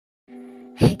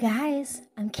Hey guys,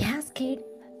 I'm Cascade.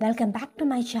 Welcome back to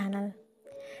my channel.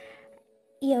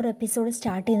 ഈ ഒരു episode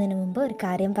start ചെയ്യുന്നതിന് മുമ്പ് ഒരു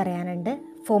കാര്യം പറയാനുണ്ട്.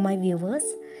 For my viewers,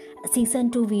 season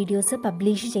 2 videos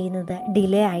publish ചെയ്യുന്നത്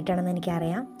ഡിലേ ആയിട്ടാണെന്ന്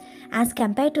എനിക്കറിയാം. ആസ്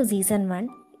കമ്പയർഡ് ടു സീസൺ 1,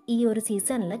 ഈ ഒരു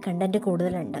സീസണിൽ കണ്ടൻറ്റ്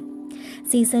കൂടുതലുണ്ട്.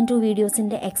 സീസൺ 2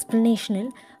 വീഡിയോസിൻ്റെ എക്സ്പ്ലനേഷനിൽ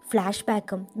ഫ്ലാഷ്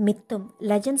ബാക്കും മിത്തും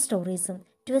ലെജൻഡ് സ്റ്റോറീസും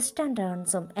ട്വിസ്റ്റ് ആൻഡ്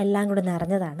ടേൺസും എല്ലാം കൂടെ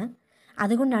നിറഞ്ഞതാണ്.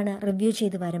 അതുകൊണ്ടാണ് റിവ്യൂ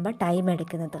ചെയ്ത് വരുമ്പോൾ ടൈം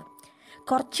എടുക്കുന്നത്.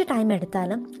 കുറച്ച് ടൈം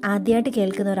എടുത്താലും ആദ്യമായിട്ട്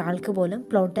കേൾക്കുന്ന ഒരാൾക്ക് പോലും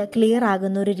പ്ലോട്ട് ക്ലിയർ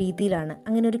ആകുന്ന ഒരു രീതിയിലാണ്,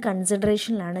 അങ്ങനെ ഒരു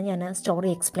കൺസിഡറേഷനിലാണ് ഞാൻ സ്റ്റോറി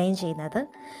എക്സ്പ്ലെയിൻ ചെയ്യുന്നത്.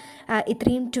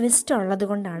 ഇത്രയും ട്വിസ്റ്റ് ഉള്ളത്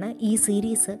കൊണ്ടാണ് ഈ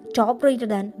series top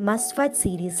rated and must watch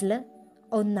സീരീസിൽ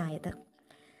ഒന്നായത്.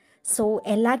 സോ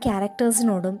എല്ലാ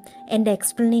ക്യാരക്ടേഴ്സിനോടും എൻ്റെ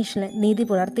എക്സ്പ്ലനേഷനിൽ നീതി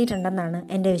പുലർത്തിയിട്ടുണ്ടെന്നാണ്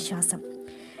എൻ്റെ വിശ്വാസം.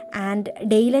 ആൻഡ്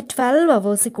ഡെയിലി 12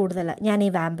 hours കൂടുതൽ ഞാൻ ഈ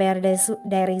വാമ്പയർ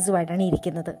ഡയറീസുമായിട്ടാണ്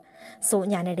ഇരിക്കുന്നത്. സോ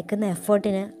ഞാൻ എടുക്കുന്ന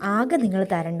എഫേർട്ടിന് ആകെ നിങ്ങൾ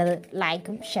തരേണ്ടത്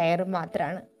ലൈക്കും ഷെയറും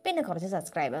മാത്രമാണ്, പിന്നെ കുറച്ച്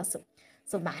സബ്സ്ക്രൈബേഴ്സും.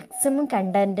 സോ മാക്സിമം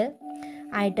കണ്ടൻറ്റ്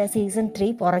ആയിട്ട് സീസൺ 3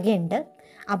 പുറകെ ഉണ്ട്,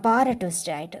 അപാര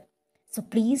ട്വിസ്റ്റായിട്ട്. So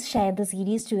please share the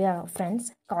series to your friends,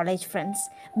 college friends,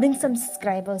 bring some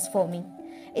subscribers for me.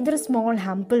 ഇതൊരു സ്മോൾ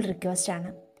ഹംബിൾ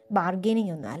റിക്വസ്റ്റാണ്,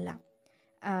 ബാർഗെയിനിങ് ഒന്നും അല്ല.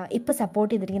 ഇപ്പോൾ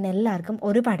സപ്പോർട്ട് ചെയ്തിരിക്കുന്ന എല്ലാവർക്കും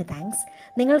ഒരുപാട് താങ്ക്സ്.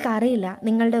 നിങ്ങൾക്കറിയില്ല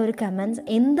നിങ്ങളുടെ ഒരു കമൻറ്റ്സ്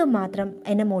എന്തുമാത്രം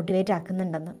എന്നെ മോട്ടിവേറ്റ്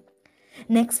ആക്കുന്നുണ്ടെന്ന്.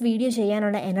 നെക്സ്റ്റ് വീഡിയോ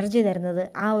ചെയ്യാനുള്ള എനർജി തരുന്നത്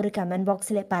ആ ഒരു കമൻറ്റ്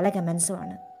ബോക്സിലെ പല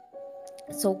കമൻസുമാണ്.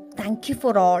 So thank you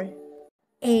for all.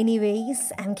 Anyways,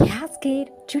 I'm Cascade.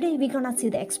 Today we're gonna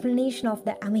see the explanation of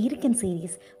the American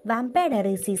series Vampire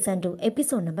Diaries Season 2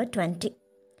 episode number 20.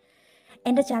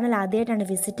 എൻ്റെ ചാനൽ ആദ്യമായിട്ടാണ്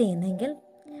വിസിറ്റ് ചെയ്യുന്നതെങ്കിൽ,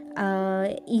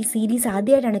 ഈ സീരീസ്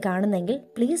ആദ്യമായിട്ടാണ് കാണുന്നതെങ്കിൽ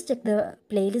please check the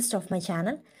playlist of my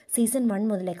channel. Season 1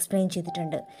 മുതൽ explain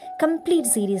ചെയ്തിട്ടുണ്ട്.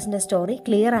 Complete സീരീസിൻ്റെ story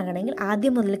clear ആകണമെങ്കിൽ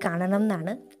ആദ്യം മുതൽ കാണണം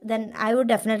എന്നാണ്. Then I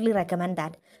would definitely recommend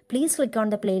that. Please click on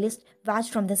the playlist,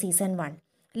 watch from the season 1.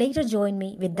 Later join me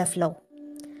with the flow.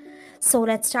 So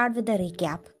let start with the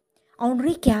recap. On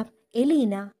recap,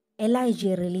 Elina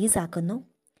എലൈജയെ റിലീസാക്കുന്നു.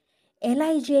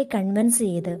 എലൈജയെ convince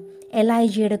ചെയ്ത്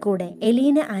എലൈജയുടെ കൂടെ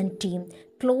Elina and team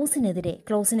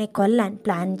ക്ലോസിനെ കൊല്ലാൻ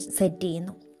plan set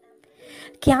ചെയ്യുന്നു.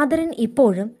 Catherine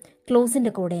ഇപ്പോഴും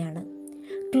ക്ലോസിൻ്റെ കൂടെയാണ്.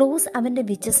 Close അവൻ്റെ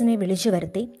വിച്ചസിനെ വിളിച്ചു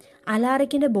വരുത്തി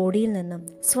അലാറിക്കിൻ്റെ ബോഡിയിൽ നിന്നും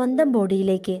സ്വന്തം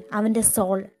ബോഡിയിലേക്ക് അവൻ്റെ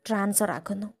സോൾ ട്രാൻസ്ഫർ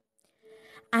ആക്കുന്നു.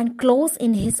 And close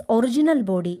in his original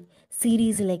body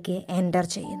സീരീസിലേക്ക് enter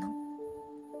ചെയ്യുന്നു.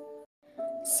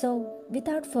 So,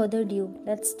 without further ado,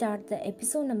 let's start the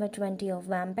episode number 20 of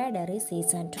Vampire Diaries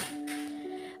Season 2.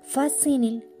 First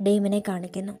സീനിൽ ഡെയ്മനെ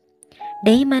കാണിക്കുന്നു.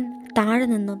 ഡെയ്മൻ താഴെ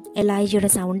നിന്നും എലൈജയുടെ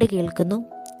സൗണ്ട് കേൾക്കുന്നു.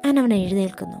 അവൻ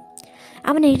എഴുന്നേൽക്കുന്നു.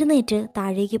 അവൻ എഴുന്നേറ്റ്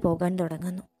താഴേക്ക് പോകാൻ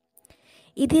തുടങ്ങുന്നു.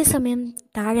 ഇതേ സമയം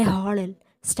താഴെ ഹാളിൽ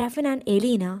സ്റ്റെഫൻ ആൻഡ്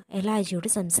എലീന എലൈജയോട്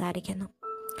സംസാരിക്കുന്നു.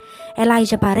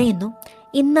 എലൈജ പറയുന്നു,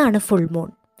 ഇന്നാണ് ഫുൾ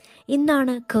മൂൺ,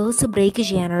 ഇന്നാണ് കേഴ്സ് ബ്രേക്ക്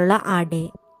ചെയ്യാനുള്ള ആ ഡേ.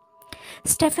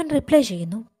 സ്റ്റെഫൻ റിപ്ലൈ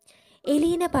ചെയ്യുന്നു,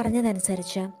 എലീന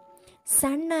പറഞ്ഞതനുസരിച്ച്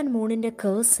സൺ ആൻഡ് മൂണിൻ്റെ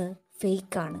കേഴ്സ്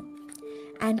ഫേക്കാണ്.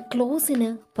 ആൻഡ് ക്ലോസിന്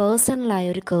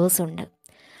പേഴ്സണലായ ഒരു കേഴ്സ് ഉണ്ട്,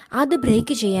 അത്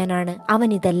ബ്രേക്ക് ചെയ്യാനാണ് അവൻ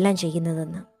ഇതെല്ലാം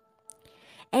ചെയ്യുന്നതെന്ന്.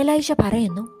 എലൈജ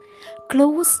പറയുന്നു,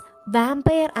 ക്ലോസ്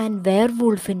വാമ്പയർ ആൻഡ്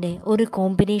വെയർവൂൾഫിൻ്റെ ഒരു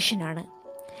കോമ്പിനേഷനാണ്,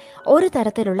 ഒരു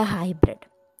തരത്തിലുള്ള ഹൈബ്രിഡ്.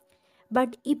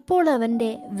 ബട്ട് ഇപ്പോൾ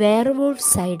അവൻ്റെ വെയർവൂൾഫ്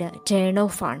സൈഡ് ടേൺ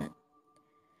ഓഫ് ആണ്.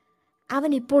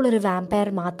 അവൻ ഇപ്പോൾ ഒരു വാമ്പയർ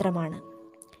മാത്രമാണ്.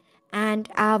 ആൻഡ്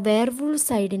ആ വെയർവൂൾഫ്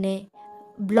സൈഡിനെ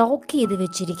ബ്ലോക്ക് ചെയ്ത്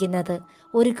വെച്ചിരിക്കുന്നത്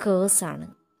ഒരു കേഴ്സാണ്.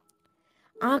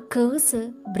 ആ കേഴ്സ്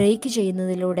ബ്രേക്ക്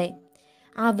ചെയ്യുന്നതിലൂടെ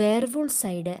ആ വെയർവൂൾഫ്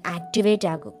സൈഡ് ആക്ടിവേറ്റ്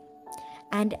ആകും.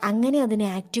 ആൻഡ് അങ്ങനെ അതിനെ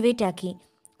ആക്ടിവേറ്റ് ആക്കി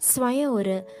സ്വയം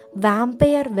ഒരു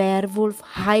vampire werewolf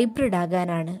hybrid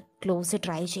ആകാനാണ് close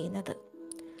try ചെയ്യുന്നത്.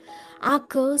 ആ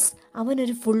കേഴ്സ്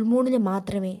അവനൊരു ഫുൾ മൂണിന്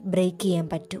മാത്രമേ ബ്രേക്ക് ചെയ്യാൻ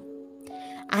പറ്റൂ.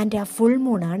 ആൻഡ് ആ ഫുൾ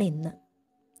മൂണാണ് ഇന്ന്.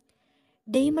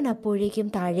 ഡെയ്മൺ അപ്പോഴേക്കും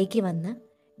താഴേക്ക് വന്ന്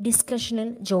ഡിസ്കഷനിൽ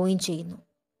ജോയിൻ ചെയ്യുന്നു.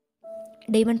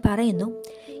 ഡെയ്മൺ പറയുന്നു,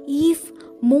 if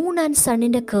moon and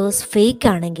സണ്ണിൻ്റെ curse fake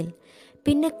ആണെങ്കിൽ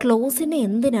പിന്നെ ക്ലോസിനെ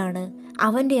എന്തിനാണ്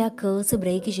അവൻ്റെ ആ കേഴ്സ്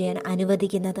ബ്രേക്ക് ചെയ്യാൻ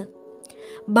അനുവദിക്കുന്നത്?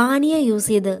 ബാനിയെ യൂസ്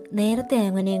ചെയ്ത് നേരത്തെ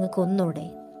അവനെ അങ്ങ് കൊന്നൂടെ?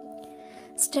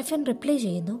 സ്റ്റെഫൻ റിപ്ലൈ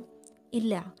ചെയ്യുന്നു,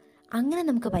 ഇല്ല, അങ്ങനെ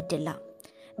നമുക്ക് പറ്റില്ല.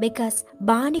 ബിക്കോസ്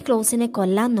ബാനി ക്ലോസിനെ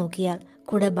കൊല്ലാൻ നോക്കിയാൽ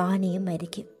കൂടെ ബാനിയും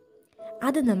മരിക്കും.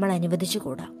 അത് നമ്മൾ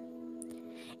അനുവദിച്ചുകൂടാ.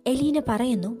 എലീന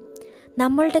പറയുന്നു,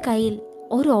 നമ്മളുടെ കയ്യിൽ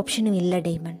ഒരു ഓപ്ഷനും ഇല്ല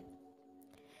ഡെയ്മൺ.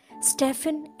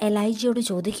 സ്റ്റെഫൻ എലൈജയോട്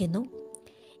ചോദിക്കുന്നു,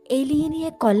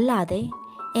 എലീനയെ കൊല്ലാതെ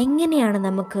എങ്ങനെയാണ്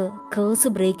നമുക്ക് കേഴ്സ്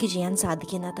ബ്രേക്ക് ചെയ്യാൻ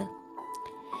സാധിക്കുന്നത്?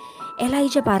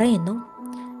 എലൈജ പറയുന്നു,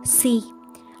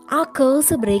 ആ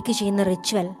കേഴ്സ് ബ്രേക്ക് ചെയ്യുന്ന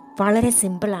റിച്വൽ വളരെ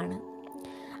സിമ്പിളാണ്.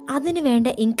 അതിന് വേണ്ട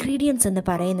ഇൻഗ്രീഡിയൻസ് എന്ന്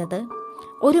പറയുന്നത്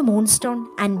ഒരു മൂൺസ്റ്റോൺ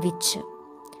ആൻഡ് വിച്ച്.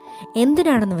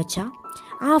 എന്തിനാണെന്ന് വെച്ചാൽ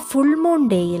ആ ഫുൾ മൂൺ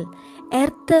ഡേയിൽ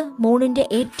എർത്ത് മൂണിൻ്റെ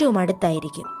ഏറ്റവും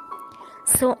അടുത്തായിരിക്കും.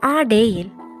 സോ ആ ഡേയിൽ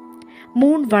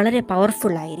മൂൺ വളരെ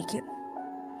പവർഫുള്ളായിരിക്കും.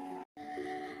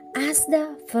 ആസ് ദ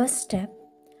ഫസ്റ്റ് സ്റ്റെപ്പ്,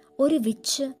 ഒരു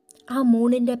വിച്ച് ആ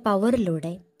മൂണിൻ്റെ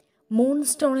പവറിലൂടെ മൂൺ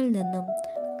സ്റ്റോണിൽ നിന്നും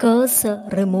കേഴ്സ്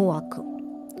റിമൂവ് ആക്കും.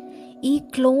 ഈ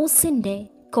ക്ലോസിൻ്റെ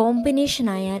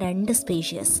കോമ്പിനേഷനായ 2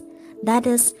 species,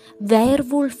 that is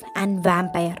werewolf and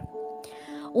vampire.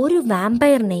 ഒരു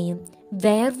വാമ്പയറിനെയും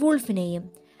വെയർവൂൾഫിനെയും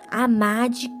ആ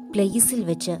മാജിക് പ്ലേസിൽ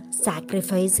വെച്ച്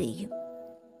സാക്രിഫൈസ് ചെയ്യും.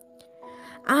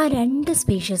 ആ 2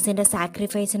 സ്പീഷ്യസിൻ്റെ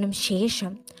സാക്രിഫൈസിനും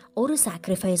ശേഷം ഒരു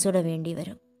സാക്രിഫൈസോടെ വേണ്ടി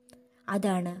വരും.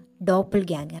 അതാണ് ഡോപ്പിൾ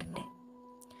ഗ്യാങ്ങറിൻ്റെ.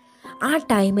 ആ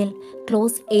ടൈമിൽ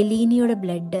ക്ലോസ് എലീനയുടെ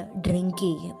ബ്ലഡ് ഡ്രിങ്ക്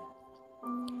ചെയ്യും.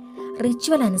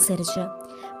 റിച്വൽ അനുസരിച്ച്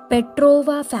പെട്രോവ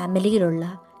ഫാമിലിയിലുള്ള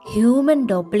ഹ്യൂമൻ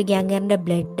ഡോപ്പിൾ ഗ്യാങ്ങറിൻ്റെ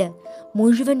ബ്ലഡ്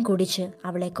മുഴുവൻ കുടിച്ച്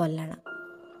അവളെ കൊല്ലണം.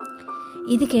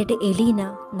 ഇത് കേട്ട് എലീന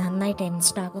നന്നായി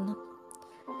ടെൻസ്ഡ് ആകുന്നു.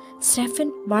 സ്റ്റെഫൻ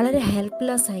വളരെ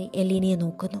ഹെൽപ്ലെസ്സായി എലീനയെ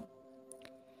നോക്കുന്നു.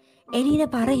 എലീന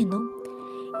പറയുന്നു,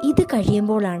 ഇത്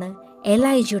കഴിയുമ്പോഴാണ്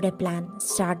എലൈജയുടെ പ്ലാൻ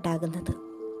സ്റ്റാർട്ടാകുന്നത്.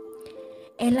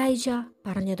 എലൈജ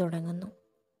പറഞ്ഞു തുടങ്ങുന്നു,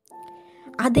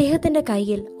 അദ്ദേഹത്തിൻ്റെ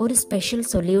കയ്യിൽ ഒരു സ്പെഷ്യൽ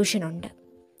സൊല്യൂഷൻ ഉണ്ട്.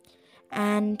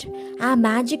 ആൻഡ് ആ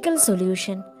മാജിക്കൽ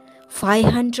സൊല്യൂഷൻ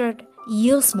 500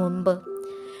 ഇയേഴ്സ് മുമ്പ്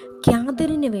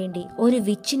കാതറിന് വേണ്ടി ഒരു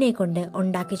വിച്ചിനെ കൊണ്ട്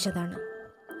ഉണ്ടാക്കിച്ചതാണ്.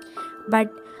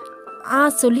 ബട്ട് ആ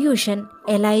സൊല്യൂഷൻ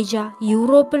എലൈജ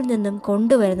യൂറോപ്പിൽ നിന്നും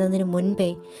കൊണ്ടുവരുന്നതിന് മുൻപേ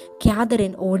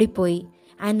കാതറിൻ ഓടിപ്പോയി.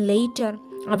 ആൻഡ് ലേറ്റർ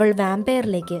അവൾ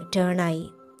വാമ്പയറിലേക്ക് ടേണായി.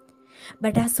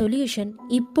 ബട്ട് ആ സൊല്യൂഷൻ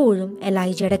ഇപ്പോഴും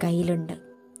എലൈജയുടെ കയ്യിലുണ്ട്.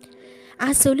 ആ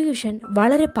സൊല്യൂഷൻ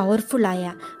വളരെ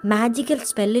പവർഫുള്ളായ മാജിക്കൽ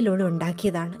സ്പെല്ലിലൂടെ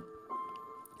ഉണ്ടാക്കിയതാണ്.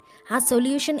 ആ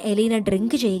സൊല്യൂഷൻ എലീന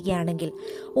ഡ്രിങ്ക് ചെയ്യുകയാണെങ്കിൽ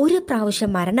ഒരു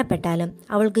പ്രാവശ്യം മരണപ്പെട്ടാലും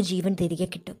അവൾക്ക് ജീവൻ തിരികെ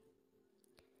കിട്ടും.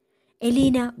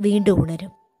 എലീന വീണ്ടും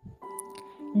ഉണരും.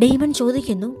 ഡേമൺ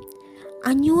ചോദിക്കുന്നു,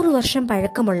 500 വർഷം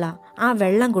പഴക്കമുള്ള ആ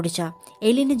വെള്ളം കുടിച്ചാൽ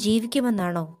എലീന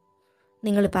ജീവിക്കുമെന്നാണോ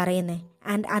നിങ്ങൾ പറയുന്നത്?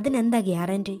 ആൻഡ് അതിനെന്താ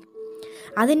ഗ്യാരൻറ്റി?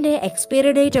 അതിൻ്റെ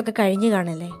എക്സ്പയറി ഡേറ്റ് ഒക്കെ കഴിഞ്ഞു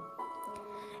കാണല്ലേ?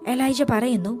 എലൈജ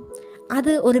പറയുന്നു,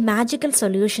 അത് ഒരു മാജിക്കൽ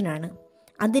സൊല്യൂഷനാണ്.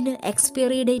 അതിന്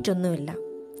എക്സ്പയറി ഡേറ്റ് ഒന്നുമില്ല.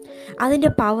 അതിൻ്റെ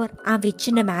പവർ ആ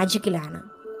വിച്ചിൻ്റെ മാജിക്കിലാണ്.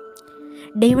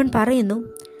 ഡേമൺ പറയുന്നു,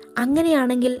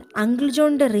 അങ്ങനെയാണെങ്കിൽ അങ്കിൾ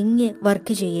ജോണിൻ്റെ റിങ്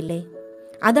വർക്ക് ചെയ്യില്ലേ?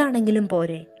 അതാണെങ്കിലും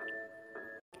പോരെ?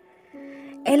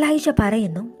 എലൈജ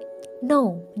പറയുന്നു, നോ,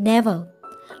 നെവർ.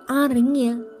 ആ റിങ്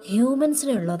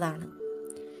ഹ്യൂമൻസിനുള്ളതാണ്.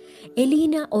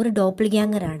 എലീന ഒരു ഡോപ്പിൾ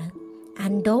ഗ്യാങ്ങറാണ്.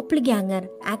 ആൻഡ് ഡോപ്പിൾ ഗ്യാങ്ങർ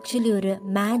ആക്ച്വലി ഒരു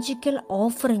മാജിക്കൽ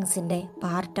ഓഫറിങ്സിൻ്റെ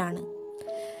പാർട്ടാണ്.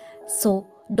 So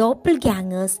Doppler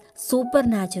ഗ്യാങ്ങേഴ്സ് super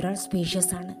natural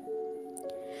species ആണ്.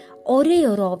 ഒരേ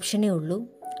ഒരു ഓപ്ഷനേ ഉള്ളൂ,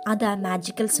 അത് ആ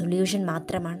മാജിക്കൽ സൊല്യൂഷൻ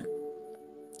മാത്രമാണ്.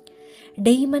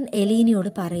 ഡേമൺ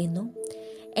എലീനയോട് പറയുന്നു,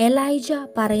 എലൈജ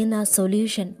പറയുന്ന ആ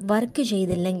സൊല്യൂഷൻ വർക്ക്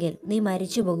ചെയ്തില്ലെങ്കിൽ നീ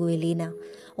മരിച്ചു പോകൂ എലീന,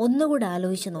 ഒന്നുകൂടെ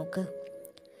ആലോചിച്ച് നോക്ക്.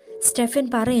 സ്റ്റെഫൻ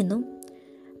പറയുന്നു,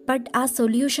 ബട്ട് ആ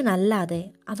സൊല്യൂഷൻ അല്ലാതെ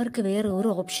അവർക്ക് വേറെ ഒരു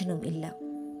ഓപ്ഷനും ഇല്ല.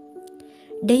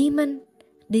 ഡേമൺ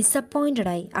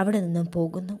ഡിസപ്പോയിൻറ്റഡായി അവിടെ നിന്നും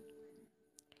പോകുന്നു.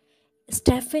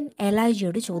 സ്റ്റെഫൻ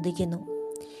എലൈജയോട് ചോദിക്കുന്നു,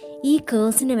 ഈ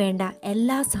കേഴ്സിന് വേണ്ട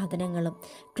എല്ലാ സാധനങ്ങളും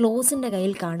ക്ലോസിൻ്റെ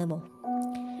കയ്യിൽ കാണുമോ?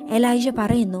 എലൈജ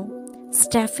പറയുന്നു,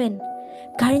 സ്റ്റെഫൻ,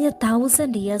 കഴിഞ്ഞ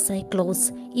 1000 ഇയേഴ്സായി ക്ലോസ്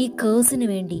ഈ കേഴ്സിന്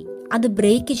വേണ്ടി, അത്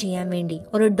ബ്രേക്ക് ചെയ്യാൻ വേണ്ടി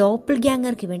ഒരു ഡോപ്പിൾ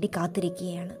ഗ്യാങ്ങർക്ക് വേണ്ടി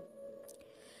കാത്തിരിക്കുകയാണ്.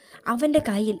 അവൻ്റെ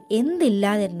കയ്യിൽ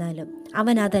എന്തില്ലാതിരുന്നാലും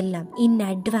അവൻ അതെല്ലാം ഇൻ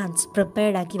അഡ്വാൻസ്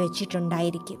പ്രിപ്പയർഡാക്കി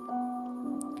വെച്ചിട്ടുണ്ടായിരിക്കും.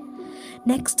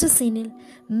 നെക്സ്റ്റ് സീനിൽ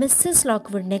മിസ്സസ്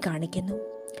ലോക്ക്വുഡിനെ കാണിക്കുന്നു.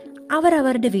 അവർ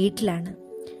അവരുടെ വീട്ടിലാണ്.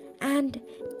 ആൻഡ്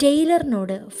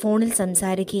ടൈലറിനോട് ഫോണിൽ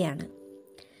സംസാരിക്കുകയാണ്.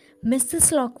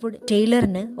 മിസ്സസ് ലോക്ക്വുഡ്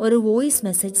ടൈലറിന് ഒരു വോയിസ്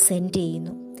മെസ്സേജ് സെൻഡ്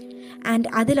ചെയ്യുന്നു. ആൻഡ്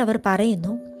അതിലവർ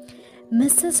പറയുന്നു,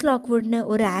 മിസ്സസ് ലോക്ക്വുഡിന്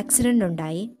ഒരു ആക്സിഡൻ്റ്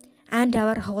ഉണ്ടായി ആൻഡ്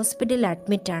അവർ ഹോസ്പിറ്റലിൽ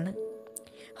അഡ്മിറ്റാണ്.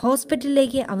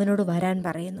 ഹോസ്പിറ്റലിലേക്ക് അവനോട് വരാൻ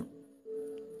പറയുന്നു.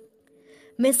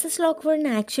 മിസ്സസ്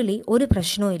ലോക്ക്വുഡിന് ആക്ച്വലി ഒരു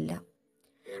പ്രശ്നവും ഇല്ല.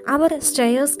 അവർ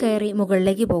സ്റ്റെയർസ് കയറി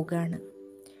മുകളിലേക്ക് പോകുകയാണ്.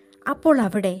 അപ്പോൾ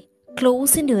അവിടെ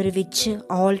ക്ലോസിൻ്റെ ഒരു വിച്ച്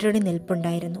ഓൾറെഡി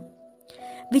നിൽപ്പുണ്ടായിരുന്നു.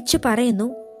 വിച്ച് പറയുന്നു,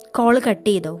 കോള് കട്ട്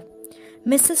ചെയ്തോ?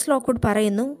 മിസ്സസ് ലോക്ക്വുഡ്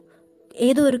പറയുന്നു,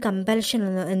 ഏതോ ഒരു കമ്പൽഷൻ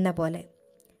എന്ന പോലെ.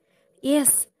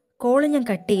 യെസ്, കോള് ഞാൻ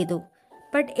കട്ട് ചെയ്തു.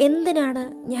 ബട്ട് എന്തിനാണ്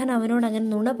ഞാൻ അവനോട് അങ്ങനെ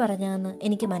നുണ പറഞ്ഞതെന്ന്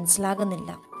എനിക്ക്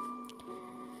മനസ്സിലാകുന്നില്ല.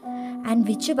 ആൻഡ്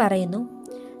വിച്ച് പറയുന്നു,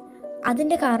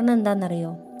 അതിൻ്റെ കാരണം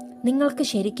എന്താണെന്നറിയോ? നിങ്ങൾക്ക്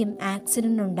ശരിക്കും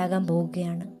ആക്സിഡൻ്റ് ഉണ്ടാകാൻ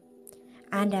പോവുകയാണ്.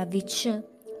 ആൻഡ് ആ വിച്ച്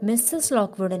മിസ്സസ്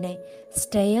ലോക്ക്വുഡിനെ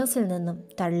സ്റ്റെയേഴ്സിൽ നിന്നും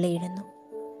തള്ളിയിടുന്നു.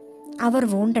 അവർ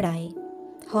വൂണ്ടഡായി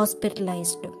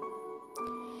ഹോസ്പിറ്റലൈസ്ഡും.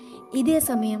 ഇതേ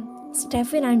സമയം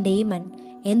സ്റ്റെഫൻ ആൻഡ് ഡേമൺ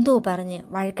എന്തോ പറഞ്ഞ്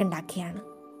വഴക്കുണ്ടാക്കിയാണ്.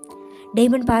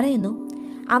 ഡേമൺ പറയുന്നു,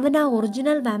 അവൻ ആ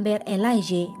ഒറിജിനൽ വാമ്പയർ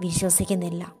എലൈജയെ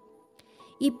വിശ്വസിക്കുന്നില്ല.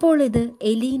 ഇപ്പോൾ ഇത്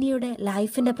എലീനയുടെ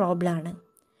ലൈഫിൻ്റെ പ്രോബ്ലമാണ്.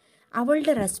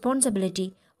 അവളുടെ റെസ്പോൺസിബിലിറ്റി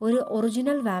ഒരു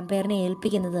ഒറിജിനൽ വാമ്പയറിനെ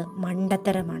ഏൽപ്പിക്കുന്നത്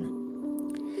മണ്ടത്തരമാണ്.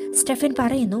 സ്റ്റെഫൻ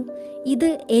പറയുന്നു, ഇത്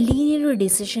എലീനയുടെ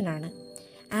ഡിസിഷനാണ്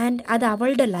ആൻഡ് അത്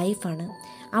അവളുടെ ലൈഫാണ്.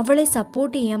 അവളെ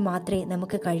സപ്പോർട്ട് ചെയ്യാൻ മാത്രമേ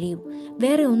നമുക്ക് കഴിയൂ.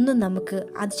 വേറെ ഒന്നും നമുക്ക്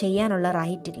അത് ചെയ്യാനുള്ള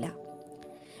റൈറ്റില്ല.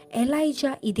 എലൈജ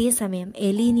ഇതേ സമയം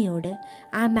എലീനയോട്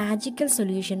ആ മാജിക്കൽ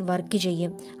സൊല്യൂഷൻ വർക്ക്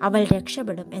ചെയ്യും, അവൾ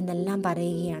രക്ഷപ്പെടും എന്നെല്ലാം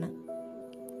പറയുകയാണ്.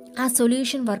 ആ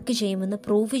സൊല്യൂഷൻ വർക്ക് ചെയ്യുമെന്ന്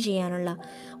പ്രൂവ് ചെയ്യാനുള്ള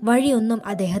വഴിയൊന്നും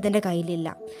അദ്ദേഹത്തിൻ്റെ കയ്യിലില്ല.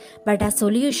 ബട്ട് ആ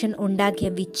സൊല്യൂഷൻ ഉണ്ടാക്കിയ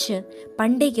വിച്ച്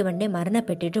പണ്ടേക്ക്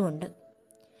മരണപ്പെട്ടിട്ടുമുണ്ട്.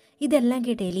 ഇതെല്ലാം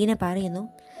കേട്ട് എലീന പറയുന്നു,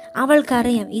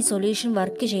 അവൾക്കറിയാം ഈ സൊല്യൂഷൻ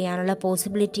വർക്ക് ചെയ്യാനുള്ള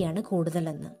പോസിബിലിറ്റിയാണ്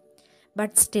കൂടുതലെന്ന്.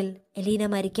 ബട്ട് സ്റ്റിൽ എലീന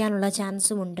മരിക്കാനുള്ള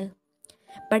ചാൻസുമുണ്ട്.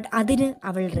 ബട്ട് അതിന്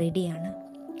അവൾ റെഡിയാണ്.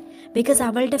 ബിക്കോസ്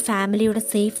അവളുടെ ഫാമിലിയുടെ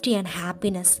സേഫ്റ്റി ആൻഡ്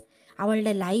ഹാപ്പിനെസ്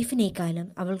അവളുടെ ലൈഫിനേക്കാളും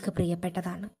അവൾക്ക്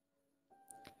പ്രിയപ്പെട്ടതാണ്.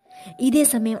 ഇതേ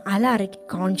സമയം അലാറിക്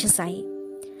കോൺഷ്യസ് ആയി.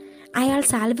 അയാൾ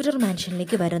സാൽവറ്റോർ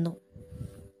മാൻഷനിലേക്ക് വരുന്നു.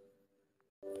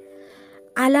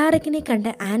 അലാറിക്കിനെ കണ്ട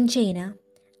ആൻജൈന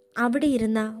അവിടെ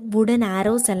ഇരുന്ന വുഡൻ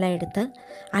ആരോസ് എല്ലാം എടുത്ത്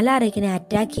അലാറിക്കിനെ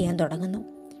അറ്റാക്ക് ചെയ്യാൻ തുടങ്ങുന്നു.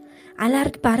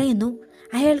 അലാറിക് പറയുന്നു,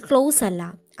 അയാൾ ക്ലോസ് അല്ല,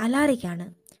 അലാറിക്കാണ്.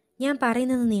 ഞാൻ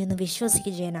പറയുന്നത് നീ ഒന്ന്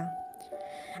വിശ്വസിക്കുക ജേന.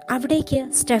 അവിടേക്ക്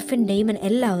സ്റ്റെഫൻ, ഡെയ്മൻ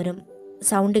എല്ലാവരും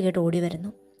സൗണ്ട് കേട്ട് ഓടി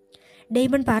വരുന്നു.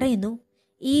 ഡെയ്മൺ പറയുന്നു,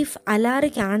 ഈഫ്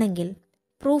അലാറിക് ആണെങ്കിൽ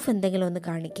പ്രൂഫ് എന്തെങ്കിലും ഒന്ന്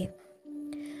കാണിക്കുക.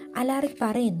 അലാറിക്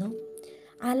പറയുന്നു,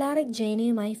 അലാറിക്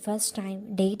ജേനയുമായി ഫസ്റ്റ് ടൈം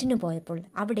ഡേറ്റിന് പോയപ്പോൾ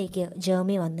അവിടേക്ക്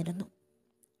ജേർമി വന്നിരുന്നു.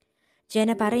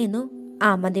 ജേന പറയുന്നു,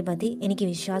 മതി, എനിക്ക്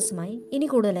വിശ്വാസമായി, ഇനി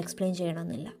കൂടുതൽ എക്സ്പ്ലെയിൻ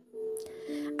ചെയ്യണമെന്നില്ല.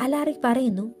 അലാറിക്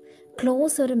പറയുന്നു,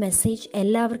 ക്ലോസ് ഒരു മെസ്സേജ്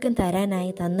എല്ലാവർക്കും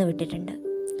തരാനായി തന്നു വിട്ടിട്ടുണ്ട്.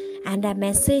 ആൻഡ് ആ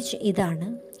മെസ്സേജ് ഇതാണ്,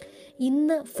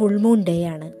 ഇന്ന് ഫുൾ മൂൺ ഡേ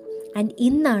ആണ് ആൻഡ്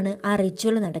ഇന്നാണ് ആ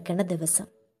റിച്വൽ നടക്കേണ്ട ദിവസം.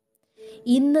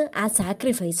 ഇന്ന് ആ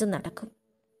സാക്രിഫൈസ് നടക്കും.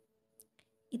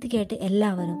 ഇത് കേട്ട്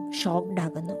എല്ലാവരും ഷോക്ക്ഡ്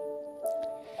ആകുന്നു.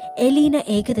 എലീന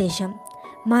ഏകദേശം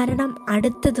മരണം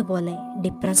അടുത്തതുപോലെ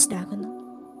ഡിപ്രസ്ഡ് ആകുന്നു.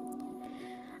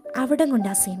 അവിടെ കൊണ്ട്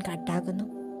ആ സീൻ കട്ടാകുന്നു.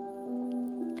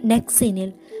 നെക്സ്റ്റ് സീനിൽ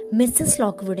മിസ്സസ്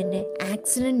ലോക്ക്വുഡിൻ്റെ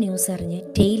ആക്സിഡൻറ്റ് ന്യൂസ് അറിഞ്ഞ്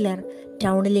ടൈലർ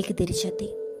ടൗണിലേക്ക് തിരിച്ചെത്തി.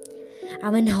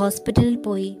 അവൻ ഹോസ്പിറ്റലിൽ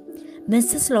പോയി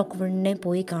മിസ്സസ് ലോക്ക്വുഡിനെ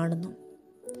പോയി കാണുന്നു.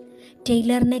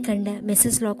 ടൈലറിനെ കണ്ട്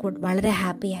മിസ്സസ് ലോക്ക്വുഡ് വളരെ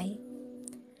ഹാപ്പിയായി.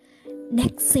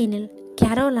 നെക്സ്റ്റ് സീനിൽ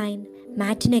കാരോലൈൻ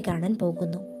മാറ്റിനെ കാണാൻ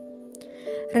പോകുന്നു.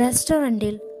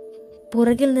 റെസ്റ്റോറൻറ്റിൽ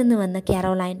പുറകിൽ നിന്ന് വന്ന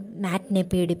കാരോലൈൻ മാറ്റിനെ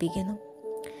പീഡിപ്പിക്കുന്നു.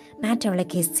 മാറ്റ് അവളെ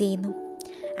കിസ് ചെയ്യുന്നു.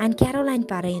 ആൻഡ് കാരോലൈൻ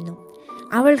പറയുന്നു,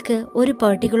 അവൾക്ക് ഒരു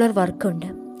പെർട്ടിക്കുലർ വർക്കുണ്ട്,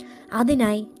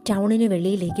 അതിനായി ടൗണിന്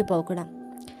വെളിയിലേക്ക് പോകണം.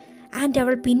 ആൻഡ്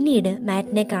അവൾ പിന്നീട്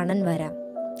മാറ്റിനെ കാണാൻ വരാം.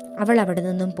 അവൾ അവിടെ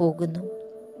നിന്നും പോകുന്നു.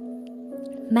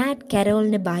 മാറ്റ്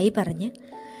കാരോലിന് ബൈ പറഞ്ഞ്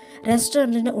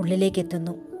റെസ്റ്റോറൻറ്റിന് ഉള്ളിലേക്ക്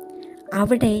എത്തുന്നു.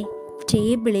 അവിടെ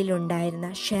ടേബിളിലുണ്ടായിരുന്ന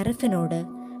ഷെറിഫിനോട്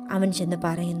അവൻ ചെന്ന്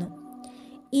പറയുന്നു,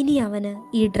 ഇനി അവന്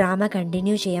ഈ ഡ്രാമ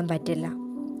കണ്ടിന്യൂ ചെയ്യാൻ പറ്റില്ല.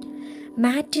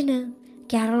 മാറ്റിന്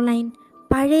കാരോലൈൻ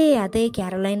പഴയ അതേ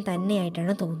കാരോലൈൻ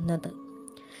തന്നെയായിട്ടാണ് തോന്നുന്നത്.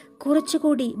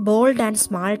 കുറച്ചുകൂടി ബോൾഡ് ആൻഡ്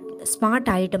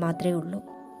സ്മാർട്ടായിട്ട് മാത്രമേ ഉള്ളൂ.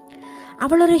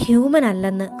 അവളൊരു ഹ്യൂമൻ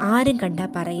അല്ലെന്ന് ആരും കണ്ടാൽ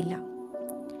പറയില്ല.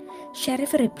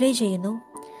 ഷെറിഫ് റിപ്ലൈ ചെയ്യുന്നു,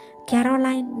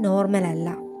 കാരോലൈൻ നോർമൽ അല്ല,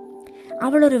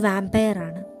 അവളൊരു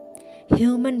വാമ്പയറാണ്,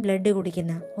 ഹ്യൂമൻ ബ്ലഡ്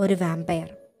കുടിക്കുന്ന ഒരു വാമ്പയർ.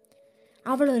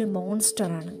 അവളൊരു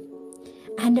മോൺസ്റ്ററാണ്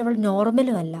ആൻഡ് അവൾ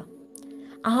നോർമലും അല്ല.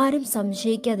 ആരും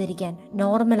സംശയിക്കാതിരിക്കാൻ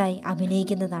നോർമലായി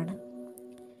അഭിനയിക്കുന്നതാണ്.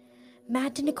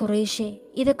 മാറ്റിന് കുറേശ്ശെ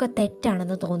ഇതൊക്കെ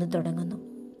തെറ്റാണെന്ന് തോന്നി തുടങ്ങുന്നു.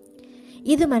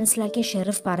 ഇത് മനസ്സിലാക്കിയ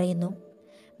ഷെറിഫ് പറയുന്നു,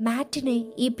 മാറ്റിനെ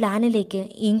ഈ പ്ലാനിലേക്ക്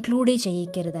ഇൻക്ലൂഡ്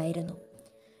ചെയ്യിക്കരുതായിരുന്നു.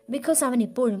 ബിക്കോസ് അവൻ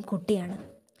ഇപ്പോഴും കുട്ടിയാണ്.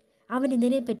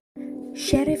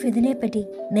 ഷെറിഫ് ഇതിനെപ്പറ്റി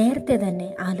നേരത്തെ തന്നെ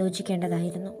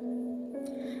ആലോചിക്കേണ്ടതായിരുന്നു.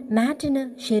 മാറ്റിന്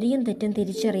ശരിയും തെറ്റും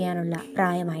തിരിച്ചറിയാനുള്ള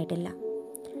പ്രായമായിട്ടില്ല.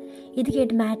 ഇത്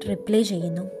കേട്ട് മാറ്റ് റിപ്ലൈ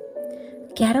ചെയ്യുന്നു,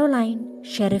 കാരോലൈൻ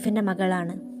ഷെറിഫിൻ്റെ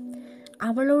മകളാണ്,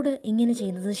 അവളോട് ഇങ്ങനെ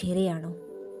ചെയ്യുന്നത് ശരിയാണോ?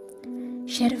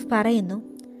 ഷെറിഫ് പറയുന്നു,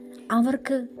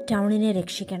 അവർക്ക് ടൗണിനെ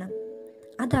രക്ഷിക്കണം,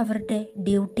 അത് അവരുടെ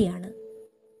ഡ്യൂട്ടിയാണ്.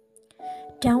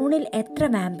 ടൗണിൽ എത്ര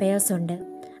വാമ്പയേഴ്സ് ഉണ്ട്,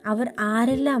 അവർ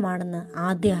ആരെല്ലാമാണെന്ന്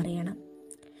ആദ്യം അറിയണം.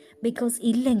 ബിക്കോസ്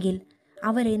ഇല്ലെങ്കിൽ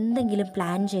അവരെന്തെങ്കിലും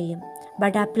പ്ലാൻ ചെയ്യും.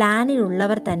 ബട്ട് ആ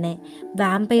പ്ലാനിലുള്ളവർ തന്നെ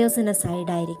വാമ്പയേഴ്സിൻ്റെ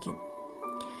സൈഡായിരിക്കും.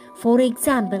 ഫോർ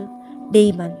എക്സാമ്പിൾ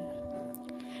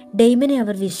ഡെയ്മനെ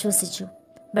അവർ വിശ്വസിച്ചു.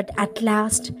 ബട്ട് അറ്റ്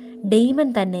ലാസ്റ്റ് ഡെയ്മൻ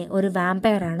തന്നെ ഒരു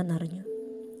വാമ്പയറാണെന്നറിഞ്ഞു.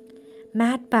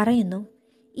 മാറ്റ് പറയുന്നു,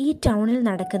 ഈ ടൗണിൽ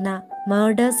നടക്കുന്ന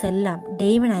മേർഡേഴ്സ് എല്ലാം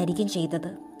ഡെയ്മൻ ആയിരിക്കും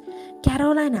ചെയ്തത്,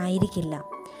 കാരോലൈൻ ആയിരിക്കില്ല.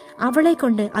 അവളെ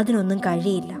കൊണ്ട് അതിനൊന്നും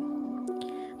കഴിയില്ല.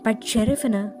 ബട്ട്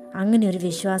ഷെറിഫിന് അങ്ങനെ ഒരു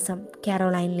വിശ്വാസം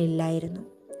കാരോലൈനിലില്ലായിരുന്നു.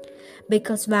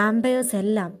 ബിക്കോസ് വാമ്പയേഴ്സ്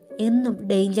എല്ലാം എന്നും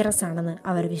ഡേഞ്ചറസ് ആണെന്ന്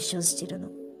അവർ വിശ്വസിച്ചിരുന്നു.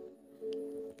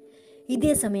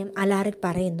 ഇതേ സമയം അലാറിക്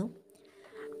പറയുന്നു,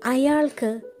 അയാൾക്ക്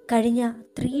കഴിഞ്ഞ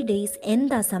 3 days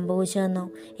എന്താ സംഭവിച്ചതെന്നോ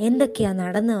എന്തൊക്കെയാണ്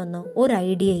നടന്നതെന്നോ ഒരു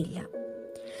ഐഡിയ ഇല്ല.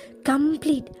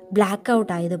 Complete black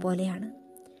out ആയതുപോലെയാണ്.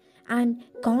 And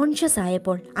conscious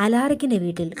ആയപ്പോൾ അലാറിക്കിൻ്റെ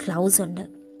വീട്ടിൽ ക്ലൗസ് ഉണ്ട്,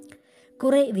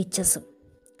 കുറേ വിച്ചസും.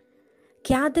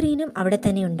 കാതറീനും അവിടെ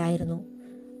തന്നെ ഉണ്ടായിരുന്നു.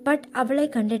 ബട്ട് അവളെ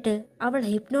കണ്ടിട്ട് അവൾ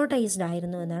ഹിപ്നോട്ടൈസ്ഡ്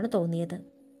ആയിരുന്നു എന്നാണ് തോന്നിയത്.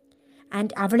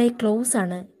 ആൻഡ് അവളെ ക്ലോസ്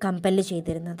ആണ് കമ്പല്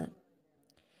ചെയ്തിരുന്നത്.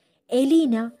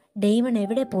 എലീന ഡേമൺ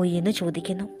എവിടെ പോയി എന്ന്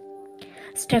ചോദിക്കുന്നു.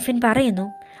 സ്റ്റെഫൻ പറയുന്നു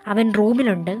അവൻ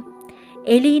റൂമിലുണ്ട്.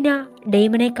 എലീന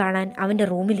ഡേമനെ കാണാൻ അവൻ്റെ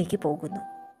റൂമിലേക്ക് പോകുന്നു.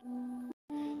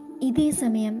 ഇതേ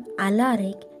സമയം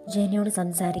അലാറിക് ജെനിയോട്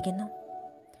സംസാരിക്കുന്നു.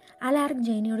 അലാറിക്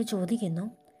ജെനിയോട് ചോദിക്കുന്നു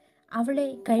അവളെ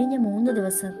കഴിഞ്ഞ 3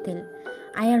 ദിവസത്തിൽ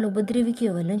അയാൾ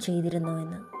ഉപദ്രവിക്കുകയോ വല്ലതും ചെയ്തിരുന്നോ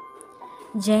എന്ന്.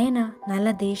 ജയന നല്ല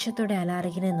ദേഷ്യത്തോടെ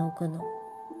അലാറിക്കിനെ നോക്കുന്നു.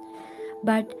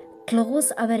 ബട്ട്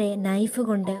ക്ലോസ് അവരെ നൈഫ്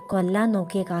കൊണ്ട് കൊല്ലാൻ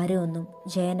നോക്കിയ കാര്യമൊന്നും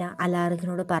ജയന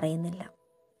അലാറിക്കിനോട് പറയുന്നില്ല.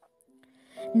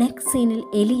 നെക്സ്റ്റ് സീനിൽ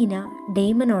എലീന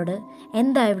ഡേമനോട്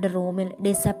എന്താ ഇവിടെ റൂമിൽ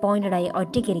ഡിസപ്പോയിൻറ്റഡായി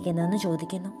ഒറ്റയ്ക്കിരിക്കുന്നതെന്ന്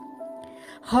ചോദിക്കുന്നു.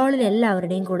 ഹാളിൽ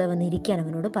എല്ലാവരുടെയും കൂടെ വന്നിരിക്കാൻ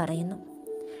അവനോട് പറയുന്നു.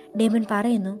 ഡേമൻ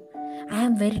പറയുന്നു I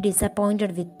am very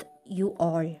disappointed with you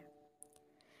all.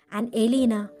 And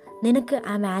Elina, നിനക്ക്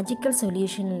ആ മാജിക്കൽ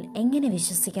സൊല്യൂഷനിൽ എങ്ങനെ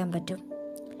വിശ്വസിക്കാൻ പറ്റും?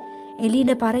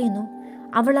 എലീന പറയുന്നു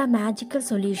അവൾ ആ മാജിക്കൽ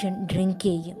സൊല്യൂഷൻ ഡ്രിങ്ക്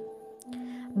ചെയ്യും.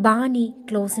 ബാനി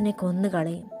ക്ലോസിനെ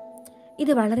കൊന്നുകളയും.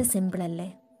 ഇത് വളരെ സിമ്പിളല്ലേ?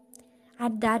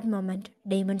 അറ്റ് ദാറ്റ് മൊമെൻറ്റ്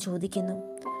ഡേമൺ ചോദിക്കുന്നു,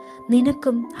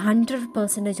 നിനക്കും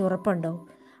 100% ഉറപ്പുണ്ടോ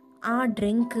ആ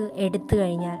ഡ്രിങ്ക് എടുത്തു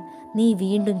കഴിഞ്ഞാൽ നീ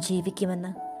വീണ്ടും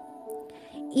ജീവിക്കുമെന്ന്?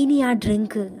 ഇനി ആ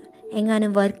ഡ്രിങ്ക്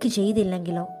എങ്ങാനും വർക്ക്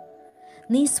ചെയ്തില്ലെങ്കിലോ?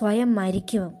 നീ സ്വയം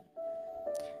മരിക്കുമോ?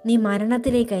 നീ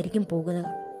മരണത്തിലേക്കായിരിക്കും പോകുന്നത്.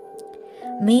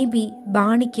 മേ ബി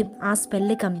ബാണിക്കും ആ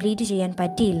സ്പെല്ല് കംപ്ലീറ്റ് ചെയ്യാൻ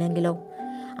പറ്റിയില്ലെങ്കിലോ?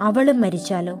 അവളും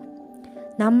മരിച്ചാലോ?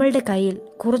 നമ്മളുടെ കയ്യിൽ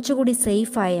കുറച്ചുകൂടി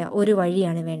സേഫായ ഒരു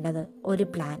വഴിയാണ് വേണ്ടത്, ഒരു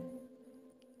പ്ലാൻ.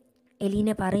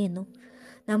 എലീന പറയുന്നു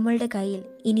നമ്മളുടെ കയ്യിൽ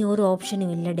ഇനി ഒരു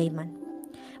ഓപ്ഷനും ഇല്ല ഡേമൺ.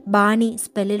 ബാണി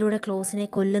സ്പെല്ലിലൂടെ ക്ലോസിനെ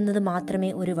കൊല്ലുന്നത് മാത്രമേ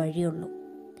ഒരു വഴിയുള്ളൂ.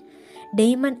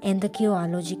 ഡേമൺ എന്തൊക്കെയോ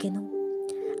ആലോചിക്കുന്നു.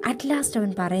 അറ്റ് ലാസ്റ്റ്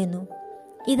അവൻ പറയുന്നു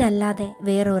ഇതല്ലാതെ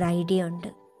വേറൊരു ഐഡിയ ഉണ്ട്.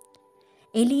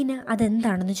 എലീന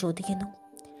അതെന്താണെന്ന് ചോദിക്കുന്നു.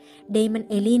 ഡേമൺ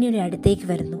എലീനയുടെ അടുത്തേക്ക്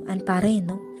വരുന്നു ആൻഡ്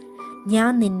പറയുന്നു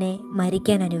ഞാൻ നിന്നെ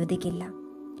മരിക്കാൻ അനുവദിക്കില്ല.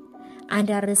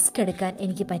 ആൻഡ് ആ റിസ്ക് എടുക്കാൻ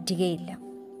എനിക്ക് പറ്റുകയില്ല.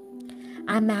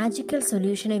 ആ മാജിക്കൽ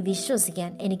സൊല്യൂഷനെ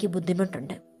വിശ്വസിക്കാൻ എനിക്ക്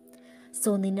ബുദ്ധിമുട്ടുണ്ട്. സോ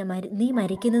നീ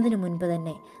മരിക്കുന്നതിന് മുൻപ്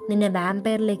തന്നെ നിന്നെ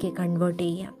വാമ്പയറിലേക്ക് കൺവേർട്ട്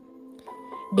ചെയ്യാം.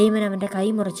 ഡേമൻ അവൻ്റെ കൈ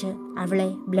മുറിച്ച് അവളെ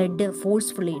ബ്ലഡ്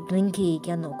ഫോഴ്സ്ഫുള്ളി ഡ്രിങ്ക്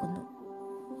ചെയ്യിക്കാൻ നോക്കുന്നു.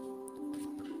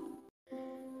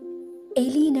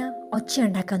 എലീന ഒച്ച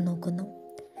ഉണ്ടാക്കാൻ നോക്കുന്നു.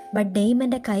 ബട്ട്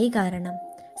ഡേമൻ്റെ കൈ കാരണം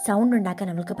സൗണ്ട് ഉണ്ടാക്കാൻ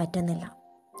അവൾക്ക് പറ്റുന്നില്ല.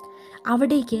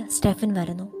 അവിടേക്ക് സ്റ്റെഫൻ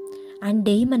വരുന്നു. ആൻഡ്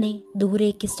ഡേമനെ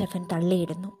ദൂരേക്ക് സ്റ്റെഫൻ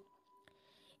തള്ളിയിടുന്നു.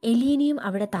 എലീനയും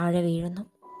അവിടെ താഴെ വീഴുന്നു.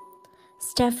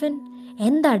 സ്റ്റെഫൻ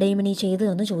എന്താ ഡേമണി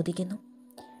ചെയ്തതെന്ന് ചോദിക്കുന്നു.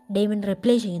 ഡേമൺ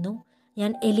റിപ്ലൈ ചെയ്യുന്നു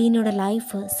ഞാൻ എലീനയുടെ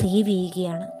ലൈഫ് സേവ്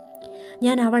ചെയ്യുകയാണ്.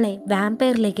 ഞാൻ അവളെ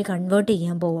വാമ്പയറിലേക്ക് കൺവേർട്ട്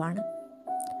ചെയ്യാൻ പോവാണ്.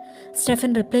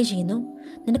 സ്റ്റെഫൻ റിപ്ലൈ ചെയ്യുന്നു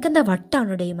നിനക്കെന്താ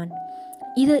വട്ടാണോ ഡേമൺ?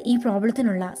 ഇത് ഈ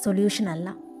പ്രോബ്ലത്തിനുള്ള സൊല്യൂഷൻ അല്ല.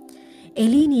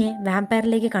 എലീനയെ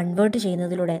വാമ്പയറിലേക്ക് കൺവേർട്ട്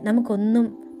ചെയ്യുന്നതിലൂടെ നമുക്കൊന്നും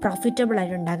പ്രോഫിറ്റബിൾ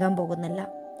ആയിട്ട് ഉണ്ടാകാൻ പോകുന്നില്ല.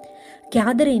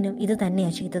 കാതറീനും ഇത്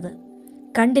തന്നെയാണ് ചെയ്തത്.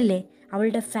 കണ്ടില്ലേ,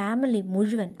 അവളുടെ ഫാമിലി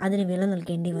മുഴുവൻ അതിന് വില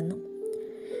നൽകേണ്ടി വന്നു.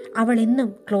 അവൾ ഇന്നും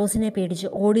ക്ലോസിനെ പേടിച്ച്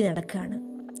ഓടി നടക്കുകയാണ്.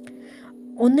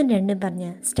 1ഉം 2ഉം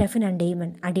പറഞ്ഞ് സ്റ്റെഫൻ ആൻഡ് ഡേമൺ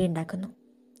അടിയുണ്ടാക്കുന്നു.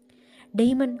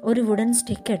 ഡേമൺ ഒരു വുഡൻ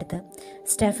സ്റ്റിക്ക് എടുത്ത്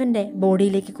സ്റ്റെഫൻ്റെ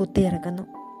ബോഡിയിലേക്ക് കുത്തിയിറക്കുന്നു.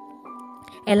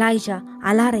 എലൈജ,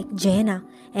 അലാറിക്, ജയന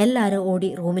എല്ലാവരും ഓടി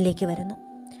റൂമിലേക്ക് വരുന്നു.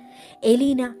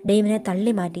 എലീന ഡേമനെ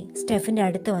തള്ളി മാറ്റി സ്റ്റെഫൻ്റെ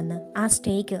അടുത്ത് വന്ന് ആ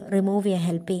സ്റ്റേക്ക് റിമൂവ് ചെയ്യാൻ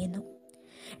ഹെൽപ്പ് ചെയ്യുന്നു.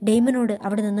 ഡേമനോട്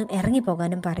അവിടെ നിന്നും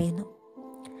ഇറങ്ങിപ്പോകാനും പറയുന്നു.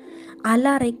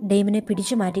 അലാറിക് ഡേമനെ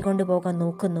പിടിച്ചു മാറ്റിക്കൊണ്ടു പോകാൻ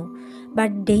നോക്കുന്നു.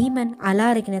 ബട്ട് ഡേമൻ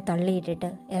അലാറിക്കിനെ തള്ളിയിട്ടിട്ട്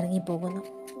ഇറങ്ങിപ്പോകുന്നു.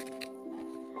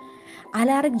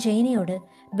 അലാറിക് ജെയിനയോട്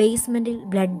ബേസ്മെൻറ്റിൽ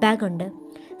ബ്ലഡ് ബാഗ് ഉണ്ട്,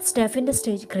 സ്റ്റെഫിൻ്റെ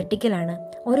സ്റ്റേജ് ക്രിട്ടിക്കലാണ്,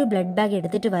 ഒരു ബ്ലഡ് ബാഗ്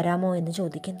എടുത്തിട്ട് വരാമോ എന്ന്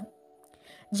ചോദിക്കുന്നു.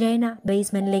 ജെയിന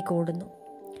ബേസ്മെൻറ്റിലേക്ക് ഓടുന്നു.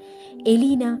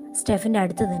 എലീന സ്റ്റെഫിൻ്റെ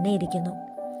അടുത്ത് തന്നെ ഇരിക്കുന്നു.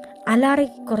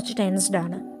 അലാറിക് കുറച്ച്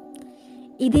ടെൻസ്ഡാണ്.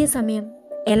 ഇതേ സമയം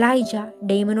എലൈജ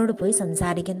ഡേമനോട് പോയി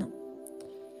സംസാരിക്കുന്നു.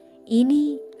 ഇനി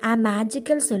ആ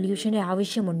മാജിക്കൽ സൊല്യൂഷൻ്റെ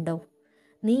ആവശ്യമുണ്ടോ?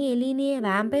 നീ എലീനയെ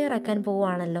വാമ്പയർ ആക്കാൻ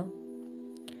പോവുകയാണല്ലോ,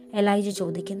 എലൈജ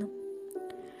ചോദിക്കുന്നു.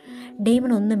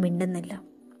 ഡേമൺ ഒന്നും മിണ്ടുന്നില്ല.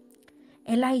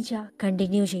 എലൈജ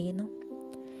കണ്ടിന്യൂ ചെയ്യുന്നു.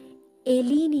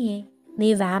 എലീനയെ നീ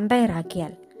വാമ്പയർ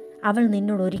ആക്കിയാൽ അവൾ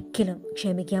നിന്നോട് ഒരിക്കലും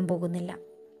ക്ഷമിക്കാൻ പോകുന്നില്ല.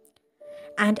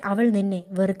 ആൻഡ് അവൾ നിന്നെ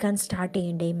വെറുക്കാൻ സ്റ്റാർട്ട്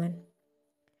ചെയ്യും ഡേമൺ.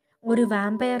 ഒരു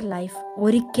വാമ്പയർ ലൈഫ്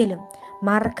ഒരിക്കലും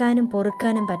മറക്കാനും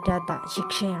പൊറുക്കാനും പറ്റാത്ത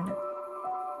ശിക്ഷയാണ്.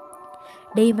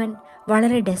 ഡേമൺ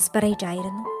വളരെ ഡെസ്പറേറ്റ്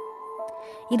ആയിരുന്നു.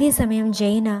 ഇതേ സമയം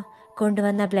ജൈന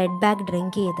കൊണ്ടുവന്ന ബ്ലഡ് ബാഗ്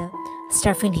ഡ്രിങ്ക് ചെയ്ത്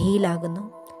സ്റ്റഫൻ ഹീലാകുന്നു.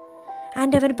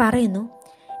 ആൻഡ് അവൻ പറയുന്നു,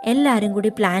 എല്ലാവരും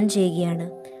കൂടി പ്ലാൻ ചെയ്യുകയാണ്,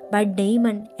 ബട്ട്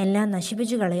ഡേമൺ എല്ലാം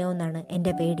നശിപ്പിച്ചു കളയുമെന്നാണ്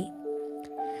എൻ്റെ പേടി.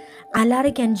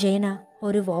 അലാറിക് ആൻഡ് ജൈന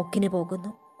ഒരു വാക്കിന്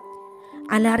പോകുന്നു.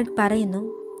 അലാറിക് പറയുന്നു,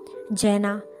 ജൈന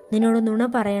നിന്നോട് നുണ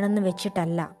പറയണമെന്ന്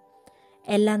വെച്ചിട്ടല്ല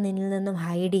എല്ലാം നിന്നിൽ നിന്നും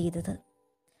ഹൈഡ് ചെയ്തത്.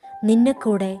 നിന്നെ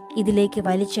കൂടെ ഇതിലേക്ക്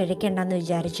വലിച്ചഴക്കേണ്ടെന്ന്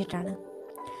വിചാരിച്ചിട്ടാണ്.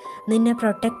 നിന്നെ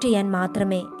പ്രൊട്ടക്റ്റ് ചെയ്യാൻ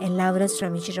മാത്രമേ എല്ലാവരും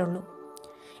ശ്രമിച്ചിട്ടുള്ളൂ.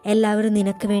 എല്ലാവരും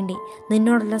നിനക്ക് വേണ്ടി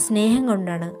നിന്നോടുള്ള സ്നേഹം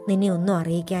കൊണ്ടാണ് നിന്നെ ഒന്നും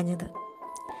അറിയിക്കാഞ്ഞത്.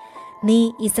 നീ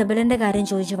ഇസബലിൻ്റെ കാര്യം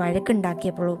ചോദിച്ച്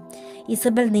വഴക്കുണ്ടാക്കിയപ്പോഴും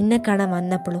ഇസബൽ നിന്നെ കാണാൻ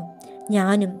വന്നപ്പോഴും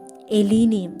ഞാനും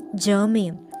എലീനയും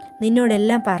ജേമയും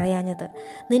നിന്നോടെല്ലാം പറയാഞ്ഞത്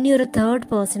നിന്നെ ഒരു തേർഡ്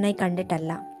പേഴ്സണായി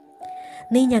കണ്ടിട്ടല്ല,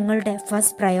 നീ ഞങ്ങളുടെ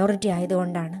ഫസ്റ്റ് പ്രയോറിറ്റി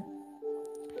ആയതുകൊണ്ടാണ്.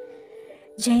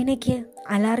 ജൈനയ്ക്ക്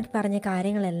അലാറിക് പറഞ്ഞ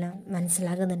കാര്യങ്ങളെല്ലാം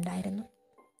മനസ്സിലാകുന്നുണ്ടായിരുന്നു.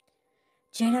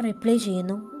 ജൈന റിപ്ലൈ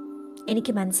ചെയ്യുന്നു,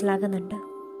 എനിക്ക് മനസ്സിലാകുന്നുണ്ട്.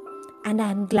 ആൻഡ് ഐ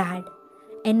എം ഗ്ലാഡ്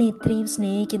എന്നെ ഇത്രയും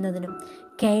സ്നേഹിക്കുന്നതിനും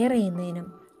കെയർ ചെയ്യുന്നതിനും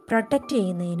പ്രൊട്ടക്റ്റ്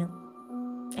ചെയ്യുന്നതിനും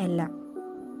എല്ലാം.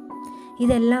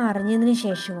 ഇതെല്ലാം അറിഞ്ഞതിന്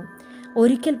ശേഷവും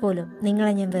ഒരിക്കൽ പോലും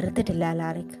നിങ്ങളെ ഞാൻ വെറുത്തിട്ടില്ല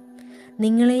അലാറിക്.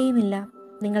 നിങ്ങളെയുമില്ല,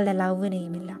 നിങ്ങളുടെ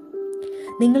ലവിനെയുമില്ല.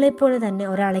 നിങ്ങളെപ്പോലെ തന്നെ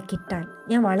ഒരാളെ കിട്ടാൻ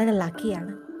ഞാൻ വളരെ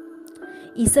ലക്കിയാണ്.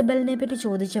 ഇസബലിനെ പറ്റി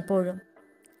ചോദിച്ചപ്പോഴും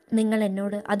നിങ്ങൾ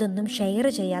എന്നോട് അതൊന്നും ഷെയർ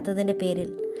ചെയ്യാത്തതിൻ്റെ പേരിൽ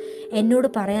എന്നോട്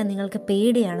പറയാൻ നിങ്ങൾക്ക്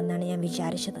പേടിയാണെന്നാണ് ഞാൻ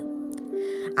വിചാരിച്ചത്.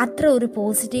 അത്ര ഒരു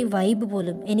പോസിറ്റീവ് വൈബ്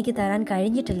പോലും എനിക്ക് തരാൻ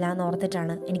കഴിഞ്ഞിട്ടില്ല എന്ന്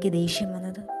ഓർത്തിട്ടാണ് എനിക്ക് ദേഷ്യം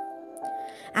വന്നത്.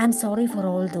 I am sorry for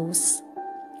all those.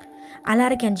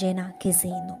 Alaric and Jaina kiss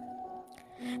ചെയ്യുന്നു.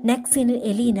 നെക്സ്റ്റ് സീനിൽ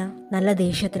എലീന നല്ല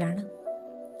ദേഷ്യത്തിലാണ്.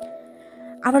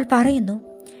 അവൾ പറയുന്നു,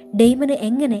 ഡേമന്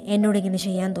എങ്ങനെ എന്നോടിങ്ങനെ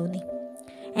ചെയ്യാൻ തോന്നി?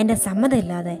 എൻ്റെ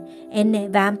സമ്മതമില്ലാതെ എന്നെ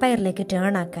വാമ്പയറിലേക്ക്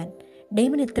ടേൺ ആക്കാൻ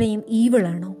ഡേമൻ ഇത്രയും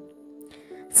ഈവിളാണോ?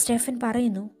 സ്റ്റെഫൻ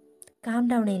പറയുന്നു, കാം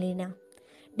ഡൗൺ എലീന,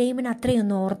 ഡേമൻ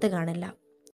അത്രയൊന്നും ഓർത്ത് കാണില്ല.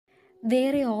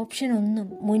 വേറെ ഓപ്ഷൻ ഒന്നും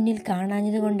മുന്നിൽ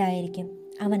കാണാഞ്ഞത് കൊണ്ടായിരിക്കും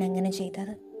അവൻ അങ്ങനെ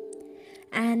ചെയ്തത്.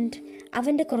 ആൻഡ്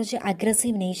അവൻ്റെ കുറച്ച്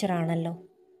അഗ്രസീവ് നേച്ചറാണല്ലോ,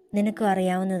 നിനക്കും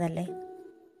അറിയാവുന്നതല്ലേ.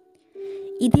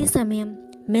 ഇതേ സമയം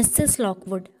മിസ്സസ്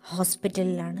ലോക്ക്വുഡ്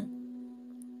ഹോസ്പിറ്റലിലാണ്.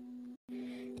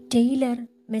 ടെയ്ലർ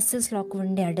മിസ്സസ്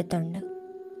ലോക്ക്വുഡിൻ്റെ അടുത്തുണ്ട്.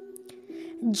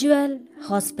 ജുവൽ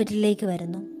ഹോസ്പിറ്റലിലേക്ക്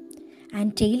വരുന്നു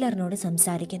ആൻഡ് ടെയ്ലറിനോട്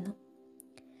സംസാരിക്കുന്നു.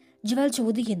 ജുവൽ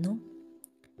ചോദിക്കുന്നു,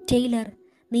 ടെയ്ലർ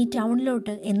നീ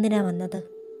ടൗണിലോട്ട് എന്തിനാ വന്നത്?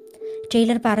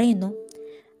 ടെയ്ലർ പറയുന്നു,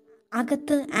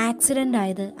 അകത്ത് ആക്സിഡൻ്റ്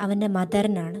ആയത് അവൻ്റെ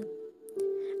മദറിനാണ്.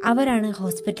 അവരാണ്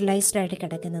ഹോസ്പിറ്റലൈസ്ഡ് ആയിട്ട്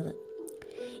കിടക്കുന്നത്.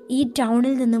 ഈ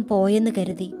ടൗണിൽ നിന്നും പോയെന്ന്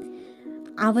കരുതി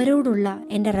അവരോടുള്ള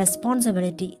എൻ്റെ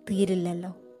റെസ്പോൺസിബിലിറ്റി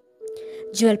തീരില്ലല്ലോ.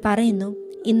 ജുവൽ പറയുന്നു,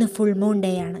 ഇന്ന് ഫുൾ മൂൺ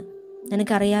ഡേ ആണ്,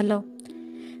 നിനക്കറിയാലോ.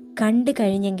 കണ്ടു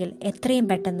കഴിഞ്ഞെങ്കിൽ എത്രയും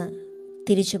പെട്ടെന്ന്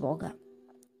തിരിച്ചു പോകാം.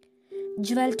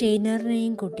 ജുവൽ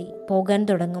ടെയ്ലറിനെയും കൂട്ടി പോകാൻ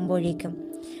തുടങ്ങുമ്പോഴേക്കും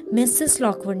മിസ്സസ്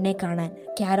ലോക്ക്വുഡിനെ കാണാൻ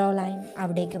കാരോലൈൻ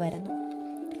അവിടേക്ക് വരുന്നു.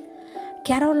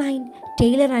 കാരോലൈൻ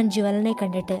ടെയ്ലർ ആൻഡ് ജുവലിനെ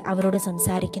കണ്ടിട്ട് അവരോട്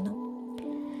സംസാരിക്കുന്നു.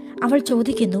 അവൾ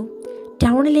ചോദിക്കുന്നു,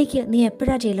 ടൗണിലേക്ക് നീ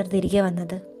എപ്പോഴാണ് ടെയ്ലർ തിരികെ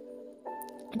വന്നത്?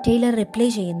 ടെയ്ലർ റിപ്ലൈ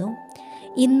ചെയ്യുന്നു,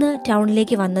 ഇന്ന്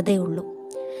ടൗണിലേക്ക് വന്നതേ ഉള്ളൂ.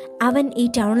 അവൻ ഈ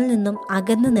ടൗണിൽ നിന്നും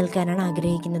അകന്നു നിൽക്കാനാണ്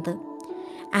ആഗ്രഹിക്കുന്നത്.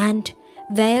 ആൻഡ്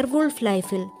വെയർവുൾഫ്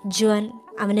ലൈഫിൽ ജുവൽ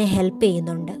അവനെ ഹെൽപ്പ്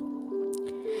ചെയ്യുന്നുണ്ട്.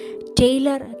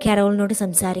 ടെയ്ലർ കാരോളിനോട്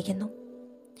സംസാരിക്കുന്നു.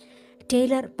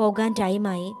 ടെയ്ലർ പോകാൻ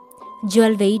ടൈമായി,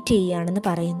 ജുവൽ വെയിറ്റ് ചെയ്യുകയാണെന്ന്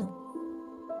പറയുന്നു.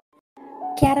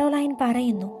 കാരോലൈൻ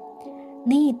പറയുന്നു,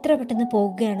 നീ ഇത്ര പെട്ടെന്ന്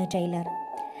പോകുകയാണ് ടെയ്ലർ.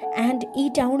 ആൻഡ് ഈ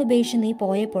ടൗൺ ഉപേക്ഷിച്ച് നീ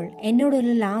പോയപ്പോൾ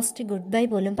എന്നോടൊരു ലാസ്റ്റ് ഗുഡ് ബൈ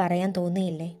പോലും പറയാൻ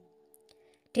തോന്നിയില്ലേ?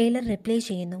 ടെയ്ലർ റിപ്ലൈ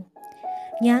ചെയ്യുന്നു,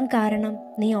 ഞാൻ കാരണം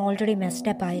നീ ഓൾറെഡി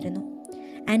മെസ്ഡപ്പ് ആയിരുന്നു.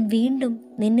 ആൻഡ് വീണ്ടും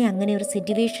നിന്നെ അങ്ങനെ ഒരു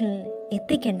സിറ്റുവേഷനിൽ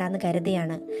എത്തിക്കേണ്ടെന്ന്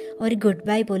കരുതിയാണ് ഒരു ഗുഡ്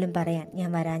ബൈ പോലും പറയാൻ ഞാൻ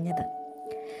വരാഞ്ഞത്.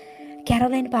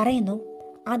 കാരോലൈൻ പറയുന്നു,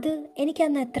 അത്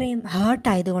എനിക്കന്ന് എത്രയും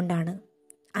ഹേർട്ടായതുകൊണ്ടാണ്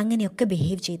അങ്ങനെയൊക്കെ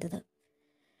ബിഹേവ് ചെയ്തത്.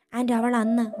 ആൻഡ് അവൾ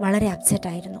അന്ന് വളരെ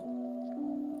അപ്സെറ്റായിരുന്നു.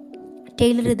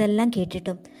 ടെയ്ലർ ഇതെല്ലാം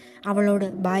കേട്ടിട്ടും അവളോട്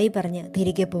ബായ് പറഞ്ഞ്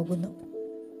തിരികെ പോകുന്നു.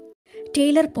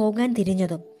 ടെയ്ലർ പോകാൻ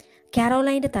തിരിഞ്ഞതും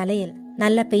കാരോലൈൻ്റെ തലയിൽ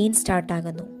നല്ല പെയിൻ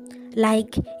സ്റ്റാർട്ടാകുന്നു.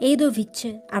 ലൈക്ക് ഏതോ വിച്ച്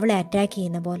അവളെ അറ്റാക്ക്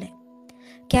ചെയ്യുന്ന പോലെ.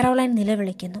 കാരോലൈൻ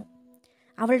നിലവിളിക്കുന്നു.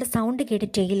 അവളുടെ സൗണ്ട് കേട്ട്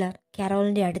ടെയ്ലർ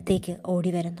കാരോലിൻ്റെ അടുത്തേക്ക്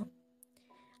ഓടി വരുന്നു.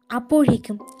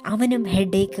 അപ്പോഴേക്കും അവനും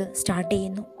ഹെഡേക്ക് സ്റ്റാർട്ട്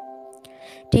ചെയ്യുന്നു.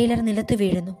 ടെയ്ലർ നിലത്ത്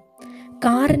വീഴുന്നു.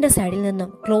 കാറിൻ്റെ സൈഡിൽ നിന്നും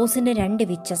ക്ലോസിൻ്റെ 2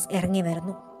 വിച്ചസ് ഇറങ്ങി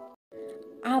വരുന്നു.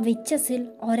 ആ വിച്ചസിൽ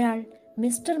ഒരാൾ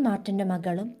മിസ്റ്റർ മാർട്ടിൻ്റെ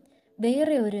മകളും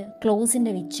വേറെ ഒരു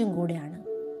ക്ലോസിൻ്റെ വിച്ചും കൂടെയാണ്.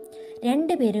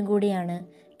 2 പേരും കൂടിയാണ്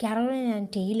കാരോലൈൻ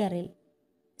ആൻഡ് ടെയ്ലറിൽ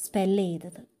സ്പെല്ല്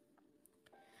ചെയ്തത്.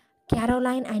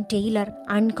 കാരോലൈൻ ആൻഡ് ടെയ്ലർ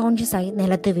അൺകോൺഷ്യസായി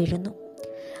നിലത്ത് വീഴുന്നു.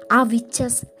 ആ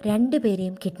വിച്ചസ്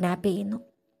രണ്ടുപേരെയും കിഡ്നാപ്പ് ചെയ്യുന്നു.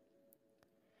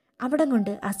 അവിടെ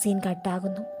കൊണ്ട് ആ സീൻ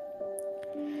കട്ടാകുന്നു.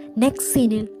 നെക്സ്റ്റ്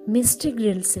സീനിൽ മിസ്റ്റർ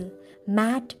ഗ്രിൽസിൽ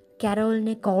മാറ്റ്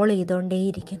കാരോലിനെ കോൾ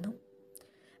ചെയ്തുകൊണ്ടേയിരിക്കുന്നു.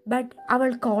 ബട്ട് അവൾ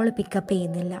കോൾ പിക്കപ്പ്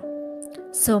ചെയ്യുന്നില്ല.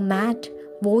 സോ മാറ്റ്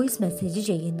വോയിസ് മെസ്സേജ്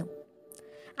ചെയ്യുന്നു.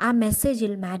 ആ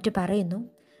മെസ്സേജിൽ മാറ്റ് പറയുന്നു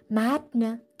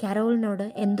മാറ്റിന് കാരോലിനോട്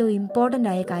എന്തോ ഇമ്പോർട്ടൻ്റ്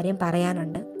ആയ കാര്യം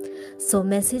പറയാനുണ്ട്. സോ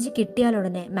മെസ്സേജ്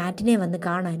കിട്ടിയാലുടനെ മാറ്റിനെ വന്ന്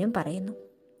കാണാനും പറയുന്നു.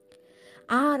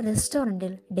 ആ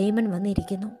റെസ്റ്റോറൻറ്റിൽ ഡേമൻ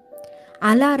വന്നിരിക്കുന്നു.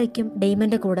 അലാറയ്ക്കും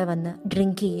ഡേമൻ്റെ കൂടെ വന്ന്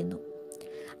ഡ്രിങ്ക് ചെയ്യുന്നു.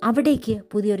 അവിടേക്ക്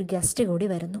പുതിയൊരു ഗസ്റ്റ് കൂടി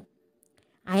വരുന്നു.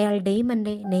 അയാൾ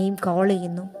ഡേമൻ്റെ നെയിം കോൾ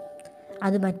ചെയ്യുന്നു.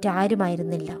 അത്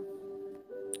മറ്റാരുമായിരുന്നില്ല,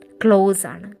 ക്ലോസ്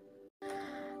ആണ്.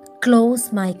 Close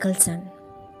Mikaelson.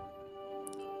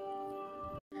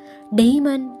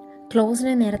 ഡേമൻ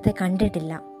ക്ലോസിനെ നേരത്തെ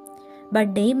കണ്ടിട്ടില്ല.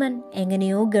 ബട്ട് ഡേമൻ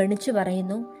എങ്ങനെയോ ഗണിച്ചു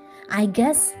പറയുന്നു, I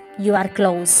guess you are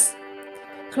close.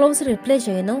 Close reply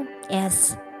ചെയ്യുന്നു, യെസ്,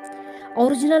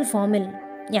 ഒറിജിനൽ ഫോമിൽ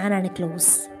ഞാനാണ്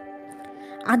ക്ലോസ്.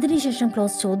 അതിനുശേഷം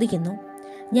ക്ലോസ് ചോദിക്കുന്നു,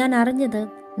 ഞാൻ അറിഞ്ഞത്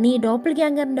നീ ഡോപ്പിൾ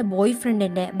ഗ്യാങ്ങറിൻ്റെ ബോയ്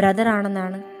ഫ്രണ്ടിൻ്റെ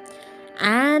ബ്രദറാണെന്നാണ്.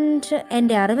 ആൻഡ്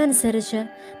എൻ്റെ അറിവനുസരിച്ച്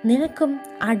നിനക്കും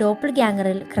ആ ഡോപ്പിൾ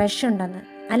ഗ്യാങ്ങറിൽ ക്രഷ് ഉണ്ടെന്ന്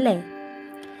അല്ലേ?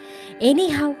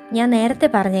 എനിഹൗ, ഞാൻ നേരത്തെ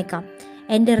പറഞ്ഞേക്കാം,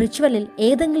 എൻ്റെ റിച്വലിൽ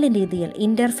ഏതെങ്കിലും രീതിയിൽ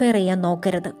ഇൻ്റർഫെയർ ചെയ്യാൻ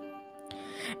നോക്കരുത്.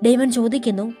 ഡേമൻ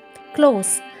ചോദിക്കുന്നു,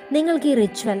 ക്ലോസ്, നിങ്ങൾക്ക് ഈ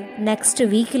ritual next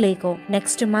വീക്കിലേക്കോ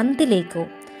next മന്തിലേക്കോ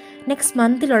next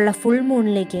മന്തിലുള്ള full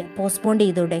മൂണിലേക്ക് postpone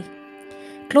ചെയ്തൂടെ?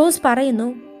 ക്ലോസ് പറയുന്നു,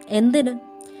 എന്തിന്?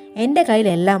 എൻ്റെ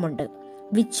കയ്യിലെല്ലാമുണ്ട്.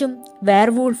 വിച്ചും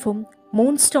വെയർവൂൾഫും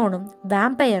moon സ്റ്റോണും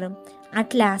വാമ്പയറും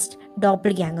at last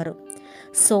Doppler ഗ്യാങ്ങറും.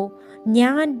 So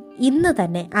ഞാൻ ഇന്ന്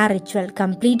തന്നെ ആ റിച്വൽ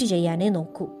കംപ്ലീറ്റ് ചെയ്യാനേ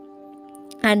നോക്കൂ.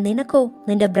 ആൻഡ് നിനക്കോ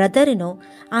നിൻ്റെ ബ്രദറിനോ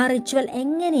ആ റിച്വൽ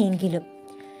എങ്ങനെയെങ്കിലും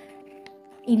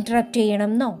ഇൻറ്ററപ്റ്റ്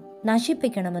ചെയ്യണമെന്നോ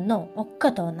നശിപ്പിക്കണമെന്നോ ഒക്കെ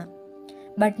തോന്നാം.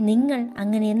 ബട്ട് നിങ്ങൾ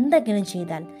അങ്ങനെ എന്തെങ്കിലും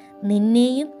ചെയ്താൽ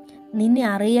നിന്നെയും നിന്നെ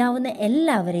അറിയാവുന്ന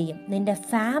എല്ലാവരെയും നിൻ്റെ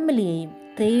ഫാമിലിയെയും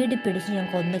തേടി പിടിച്ച് ഞാൻ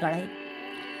കൊന്നുകളയും.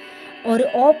 ഒരു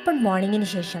ഓപ്പൺ വാർണിങ്ങിന്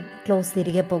ശേഷം ക്ലോസ്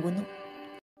തിരികെ പോകുന്നു.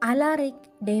 അലാറിക്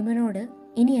ഡേമനോട്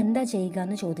ഇനി എന്താ ചെയ്യുക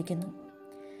എന്ന് ചോദിക്കുന്നു.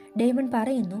 ഡേമൻ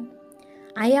പറയുന്നു,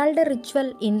 അയാളുടെ റിച്വൽ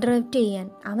ഇൻറ്ററപ്റ്റ് ചെയ്യാൻ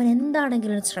അവൻ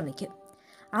എന്താണെങ്കിലും ശ്രമിക്കും.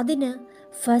 അതിന്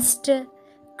ഫസ്റ്റ്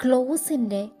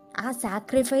ക്ലോസിൻ്റെ ആ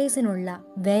സാക്രിഫൈസിനുള്ള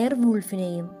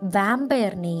വെയർവൂൾഫിനെയും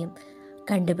വാമ്പയറിനെയും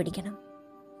കണ്ടുപിടിക്കണം,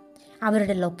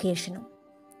 അവരുടെ ലൊക്കേഷനും.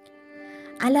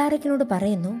 അലാറിക്കിനോട്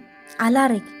പറയുന്നു,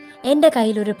 അലാറിക്, എൻ്റെ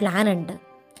കയ്യിലൊരു പ്ലാൻ ഉണ്ട്,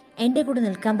 എൻ്റെ കൂടെ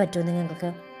നിൽക്കാൻ പറ്റുമോ നിങ്ങൾക്ക്?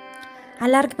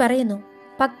 അലാറിക് പറയുന്നു,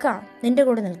 പക്ക, നിൻ്റെ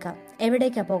കൂടെ നിൽക്കാം.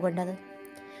 എവിടേക്കാണ് പോകേണ്ടത്?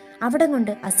 അവിടെ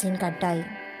കൊണ്ട് ആ സീൻ കട്ടായി.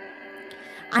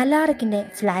 അലാറിക്കിൻ്റെ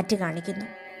ഫ്ലാറ്റ് കാണിക്കുന്നു.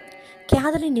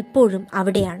 കാതറിൻ ഇപ്പോഴും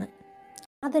അവിടെയാണ്.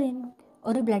 കാതറിൻ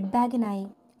ഒരു ബ്ലഡ് ബാഗിനായി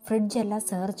ഫ്രിഡ്ജെല്ലാം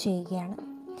സെർച്ച് ചെയ്യുകയാണ്.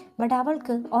 ബട്ട്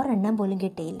അവൾക്ക് ഒരെണ്ണം പോലും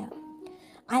കിട്ടിയില്ല.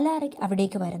 അലാറിക്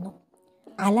അവിടേക്ക് വരുന്നു.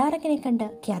 അലാറിക്കിനെ കണ്ട്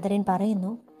കാതറിൻ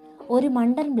പറയുന്നു, ഒരു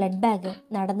മണ്ടൻ ബ്ലഡ് ബാഗ്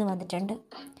നടന്നു വന്നിട്ടുണ്ട്.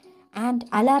 ആൻഡ്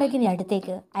അലാറിക്കിൻ്റെ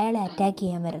അടുത്തേക്ക് അയാളെ അറ്റാക്ക്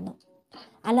ചെയ്യാൻ വരുന്നു.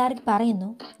 അലാറിക് പറയുന്നു,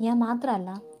 ഞാൻ മാത്രമല്ല,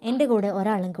 എൻ്റെ കൂടെ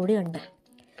ഒരാളും കൂടി ഉണ്ട്.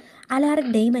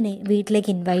 അലാറിക് ഡേമനെ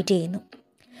വീട്ടിലേക്ക് ഇൻവൈറ്റ് ചെയ്യുന്നു.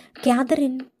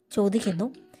 കാതറിൻ ചോദിക്കുന്നു,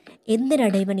 എന്തിനാ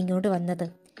ഡേമൻ ഇങ്ങോട്ട് വന്നത്?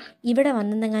 ഇവിടെ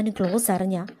വന്നെന്നെങ്ങാനും ക്ലോസ്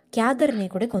അറിഞ്ഞാൽ കാതറിനെ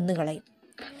കൂടെ കൊന്നുകളയും.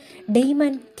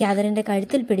 ഡേമൻ കാതറിൻ്റെ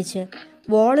കഴുത്തിൽ പിടിച്ച്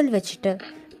വാളിൽ വെച്ചിട്ട്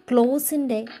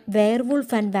ക്ലോസിൻ്റെ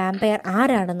വെയർവൂൾഫ് ആൻഡ് വാമ്പയർ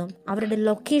ആരാണെന്നും അവരുടെ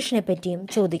ലൊക്കേഷനെ പറ്റിയും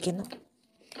ചോദിക്കുന്നു.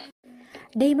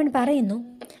 ഡേമൻ പറയുന്നു,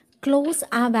 ക്ലോസ്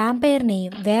ആ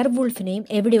വാമ്പയറിനെയും വെയർവൂൾഫിനെയും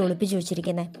എവിടെ ഒളിപ്പിച്ചു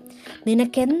വെച്ചിരിക്കുന്നത്?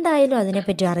 നിനക്കെന്തായാലും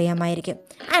അതിനെപ്പറ്റി അറിയാമായിരിക്കും.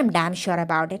 I M dam sure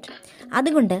about it.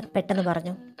 അതുകൊണ്ട് പെട്ടെന്ന്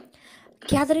പറഞ്ഞു.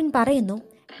 കാതറിൻ പറയുന്നു,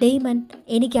 ഡേമൻ,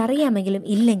 എനിക്കറിയാമെങ്കിലും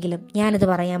ഇല്ലെങ്കിലും ഞാനത്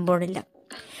പറയാൻ പോണില്ല.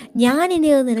 ഞാനിനി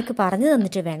അത് നിനക്ക് പറഞ്ഞു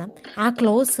തന്നിട്ട് വേണം ആ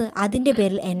ക്ലോസ് അതിൻ്റെ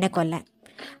പേരിൽ എന്നെ കൊല്ലാൻ.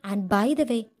 And by the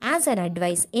way, as an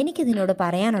advice, എനിക്ക് നിന്നോട്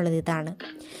പറയാനുള്ളത് ഇതാണ്.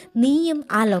 നീയും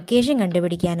ആ ലൊക്കേഷൻ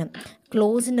കണ്ടുപിടിക്കാനും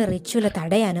ക്ലോസിൻ്റെ റിച്വൽ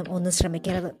തടയാനും ഒന്നും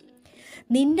ശ്രമിക്കരുത്.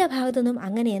 നിൻ്റെ ഭാഗത്തുനിന്നും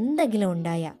അങ്ങനെ എന്തെങ്കിലും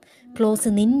ഉണ്ടായാൽ ക്ലോസ്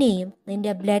നിന്നെയും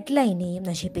നിൻ്റെ ബ്ലഡ് ലൈനെയും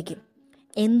നശിപ്പിക്കും.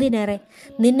 എന്തിനേറെ,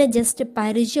 നിന്നെ ജസ്റ്റ്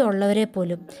പരിചയമുള്ളവരെ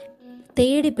പോലും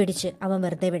തേടി പിടിച്ച് അവൻ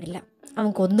വെറുതെ വിടില്ല, അവൻ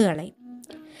കൊന്നുകളയും.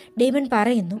 ഡേമൻ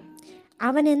പറയുന്നു,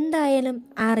 അവൻ എന്തായാലും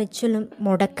ആ റിച്വലും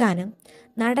മുടക്കാനും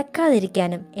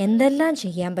നടക്കാതിരിക്കാനും എന്തെല്ലാം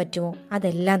ചെയ്യാൻ പറ്റുമോ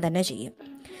അതെല്ലാം തന്നെ ചെയ്യും.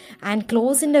 ആൻഡ്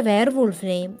ക്ലോസിൻ്റെ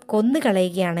വെയർവൂൾഫിനെയും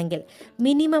കൊന്നുകളയുകയാണെങ്കിൽ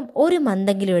മിനിമം ഒരു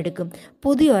മന്തെങ്കിലും എടുക്കും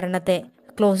പുതിയ ഒരെണ്ണത്തെ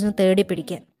ക്ലോസിന് തേടി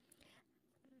പിടിക്കാൻ.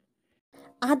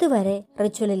 അതുവരെ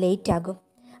റിച്വൽ ലേറ്റ് ആകും.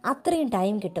 അത്രയും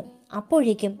ടൈം കിട്ടും.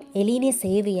 അപ്പോഴേക്കും എലീനെ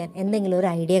സേവ് ചെയ്യാൻ എന്തെങ്കിലും ഒരു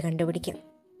ഐഡിയ കണ്ടുപിടിക്കും.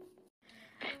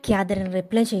 കാതറിൻ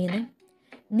റിപ്ലൈ ചെയ്യുന്നു,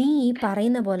 നീ ഈ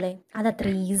പറയുന്ന പോലെ അതത്ര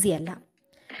ഈസി അല്ല.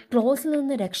 ക്ലോസിൽ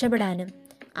നിന്ന് രക്ഷപ്പെടാനും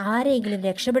ആരെങ്കിലും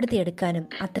രക്ഷപ്പെടുത്തിയെടുക്കാനും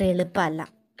അത്ര എളുപ്പമല്ല.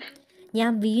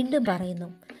 ഞാൻ വീണ്ടും പറയുന്നു,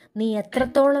 നീ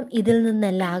എത്രത്തോളം ഇതിൽ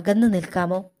നിന്നെല്ലാം അകന്നു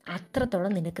നിൽക്കാമോ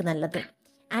അത്രത്തോളം നിനക്ക് നല്ലത്.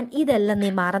 ആൻഡ് ഇതെല്ലാം നീ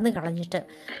മറന്നു കളഞ്ഞിട്ട്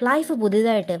ലൈഫ്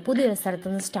പുതിയതായിട്ട് പുതിയൊരു സ്ഥലത്തു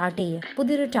നിന്ന് സ്റ്റാർട്ട് ചെയ്യുക,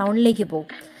 പുതിയൊരു ടൗണിലേക്ക് പോകും.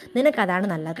 നിനക്കതാണ്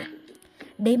നല്ലത്.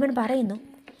 ഡേമൺ പറയുന്നു,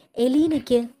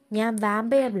 എലീനയ്ക്ക് ഞാൻ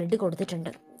വാമ്പയർ ബ്ലഡ്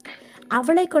കൊടുത്തിട്ടുണ്ട്.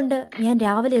 അവളെ കൊണ്ട് ഞാൻ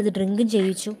രാവിലെ അത് ഡ്രിങ്കും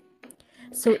ചെയ്യിച്ചു.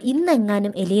 സോ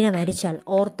ഇന്നെങ്ങാനും എലീന മരിച്ചാൽ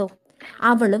ഓർത്തോ,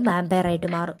 അവളും വാമ്പയറായിട്ട്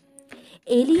മാറും.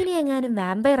 എലീന എങ്ങാനും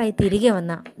വാമ്പയറായി തിരികെ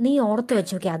വന്നാൽ നീ ഓർത്തു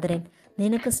വെച്ചോ കാതറിൻ,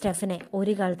 നിനക്ക് സ്റ്റെഫനെ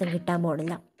ഒരു കാലത്തും കിട്ടാൻ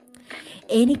പോണില്ല.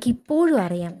 എനിക്കിപ്പോഴും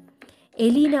അറിയാം,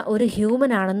 എലീന ഒരു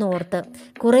ഹ്യൂമൻ ആണെന്ന് ഓർത്ത്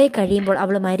കുറേ കഴിയുമ്പോൾ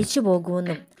അവൾ മരിച്ചു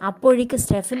പോകുമെന്നും അപ്പോഴേക്ക്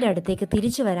സ്റ്റെഫിൻ്റെ അടുത്തേക്ക്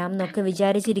തിരിച്ചു വരാമെന്നൊക്കെ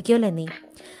വിചാരിച്ചിരിക്കുമല്ലേ നീ.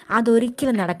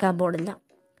 അതൊരിക്കലും നടക്കാൻ പോണില്ല.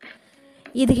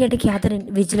 ഇത് കേട്ട് കാതറിൻ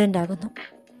വിജിലൻ്റ് ആകുന്നു.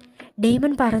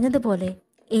 ഡേമൺ പറഞ്ഞതുപോലെ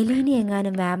എലീന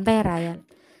എങ്ങാനും വാമ്പയറായാൽ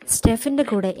സ്റ്റെഫിൻ്റെ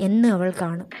കൂടെ എന്ന് അവൾ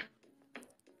കാണും.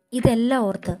 ഇതെല്ലാം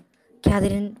ഓർത്ത്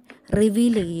കാതറിൻ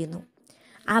റിവീൽ ചെയ്യുന്നു,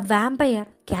 ആ വാമ്പയർ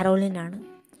കാരോലിനാണ്,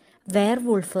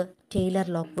 വെയർവൂൾഫ് ടൈലർ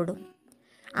ലോക്ക്വുഡും.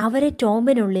 അവരെ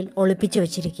ടോമ്പിനുള്ളിൽ ഒളിപ്പിച്ചു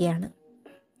വച്ചിരിക്കുകയാണ്.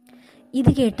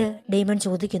 ഇത് കേട്ട് ഡേമൺ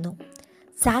ചോദിക്കുന്നു,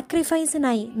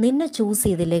 സാക്രിഫൈസിനായി നിന്നെ ചൂസ്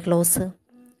ചെയ്തില്ലേ ക്ലോസ്?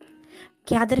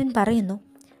 കാതറിൻ പറയുന്നു,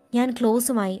 ഞാൻ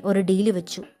ക്ലോസുമായി ഒരു ഡീല്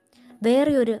വെച്ചു.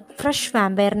 വേറെ ഒരു ഫ്രഷ്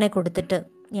വാമ്പയറിനെ കൊടുത്തിട്ട്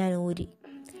ഞാൻ ഊരി.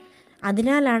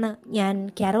 അതിനാലാണ് ഞാൻ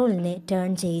കാരോലിനെ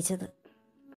ടേൺ ചെയ്യിച്ചത്.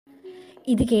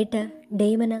 ഇത് കേട്ട്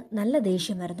ഡേമന് നല്ല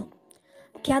ദേഷ്യം വരുന്നു.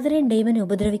 കാതറിൻ ഡേമനെ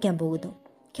ഉപദ്രവിക്കാൻ പോകുന്നു.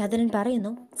 കാതറിൻ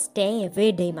പറയുന്നു, സ്റ്റേ എവേ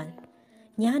ഡേമൺ.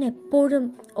 ഞാൻ എപ്പോഴും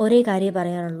ഒരേ കാര്യം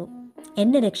പറയാറുള്ളൂ,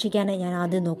 എന്നെ രക്ഷിക്കാനേ ഞാൻ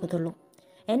ആദ്യം നോക്കത്തുള്ളൂ.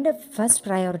 എൻ്റെ ഫസ്റ്റ്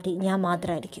പ്രയോറിറ്റി ഞാൻ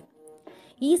മാത്രമായിരിക്കും.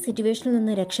 ഈ സിറ്റുവേഷനിൽ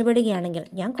നിന്ന് രക്ഷപ്പെടുകയാണെങ്കിൽ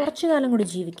ഞാൻ കുറച്ചു കാലം കൂടി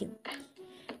ജീവിക്കും.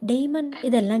 ഡേമൺ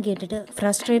ഇതെല്ലാം കേട്ടിട്ട്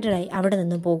ഫ്രസ്ട്രേറ്റഡായി അവിടെ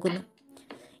നിന്ന് പോകുന്നു.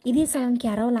 ഇതേ സമയം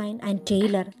Caroline and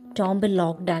Taylor ടോംബിൽ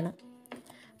ലോക്ക്ഡാണ്.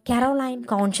 Caroline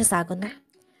conscious ആകുന്നു.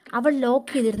 അവൾ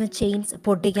ലോക്ക് ചെയ്തിരുന്ന ചെയിൻസ്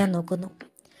പൊട്ടിക്കാൻ നോക്കുന്നു.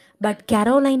 ബട്ട്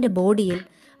കാരോലൈൻ്റെ ബോഡിയിൽ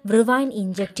വ്രിവൈൻ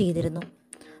ഇഞ്ചെക്റ്റ് ചെയ്തിരുന്നു.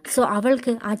 സോ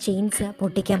അവൾക്ക് ആ ചെയിൻസ്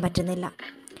പൊട്ടിക്കാൻ പറ്റുന്നില്ല.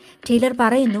 ടൈലർ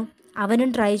പറയുന്നു, അവനും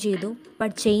ട്രൈ ചെയ്തു,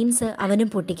 ബട്ട് ചെയിൻസ് അവനും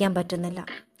പൊട്ടിക്കാൻ പറ്റുന്നില്ല.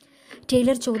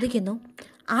 ടൈലർ ചോദിക്കുന്നു,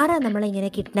 ആരാ നമ്മളെ ഇങ്ങനെ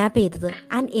കിഡ്നാപ്പ് ചെയ്തത്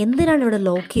ആൻഡ് എന്തിനാണ് ഇവിടെ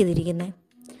ലോക്ക് ചെയ്തിരിക്കുന്നത്?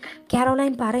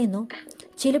 കാരോലൈൻ പറയുന്നു,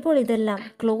 ചിലപ്പോൾ ഇതെല്ലാം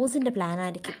ക്ലോസിൻ്റെ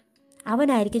പ്ലാനായിരിക്കും.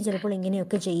 അവനായിരിക്കും ചിലപ്പോൾ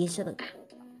ഇങ്ങനെയൊക്കെ ചെയ്യിച്ചത്.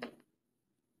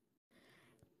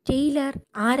 ടൈലർ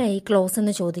ആരായി ക്ലോസ്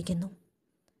എന്ന് ചോദിക്കുന്നു.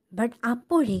 ബട്ട്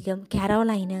അപ്പോഴേക്കും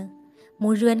കാരോലൈന്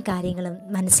മുഴുവൻ കാര്യങ്ങളും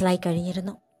മനസ്സിലായി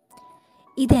കഴിഞ്ഞിരുന്നു.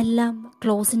 ഇതെല്ലാം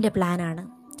ക്ലോസിൻ്റെ പ്ലാനാണ്.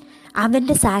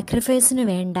 അവൻ്റെ സാക്രിഫൈസിന്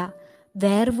വേണ്ട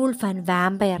വെയർവൂൾഫ് ആൻഡ്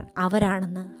വാമ്പയർ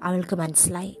അവരാണെന്ന് അവൾക്ക്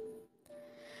മനസ്സിലായി.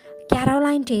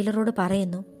 കാരോലൈൻ ടൈലറോട്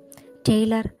പറയുന്നു,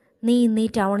 ടൈലർ, നീ ഇന്ന് ഈ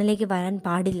ടൗണിലേക്ക് വരാൻ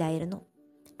പാടില്ലായിരുന്നു.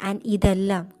 ആൻഡ്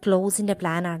ഇതെല്ലാം ക്ലോസിൻ്റെ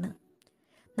പ്ലാനാണ്.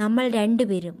 നമ്മൾ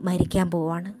രണ്ടുപേരും മരിക്കാൻ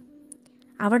പോവാണ്.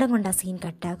 അവിടെ കൊണ്ട് ആ സീൻ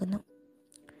കട്ടാകുന്നു.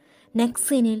 നെക്സ്റ്റ്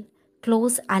സീനിൽ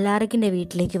ക്ലോസ് അലാറിക്കിൻ്റെ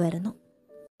വീട്ടിലേക്ക് വരുന്നു.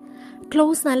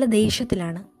 ക്ലോസ് നല്ല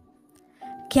ദേഷ്യത്തിലാണ്.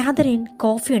 കാതറിൻ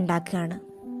കോഫി ഉണ്ടാക്കുകയാണ്.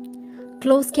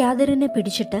 ക്ലോസ് കാതറിനെ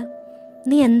പിടിച്ചിട്ട്,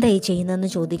 നീ എന്തായി ചെയ്യുന്നതെന്ന്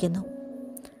ചോദിക്കുന്നു.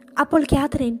 അപ്പോൾ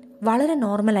കാതറിൻ വളരെ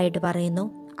നോർമലായിട്ട് പറയുന്നു,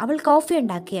 അവൾ കോഫി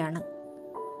ഉണ്ടാക്കുകയാണ്.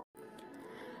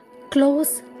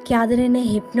 ക്ലോസ് കാതറിനെ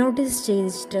ഹിപ്നോട്ടിസ്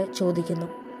ചെയ്തിട്ട് ചോദിക്കുന്നു,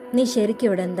 നീ ശരിക്കും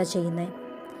ഇവിടെ എന്താ ചെയ്യുന്നത്?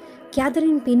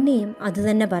 കാതറിൻ പിന്നെയും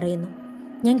അതുതന്നെ പറയുന്നു,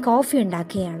 ഞാൻ കോഫി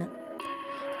ഉണ്ടാക്കുകയാണ്.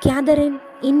 Catherine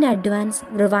in advance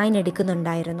റിവൈൻ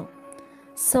എടുക്കുന്നുണ്ടായിരുന്നു.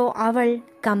 സോ അവൾ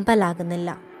കമ്പലാകുന്നില്ല.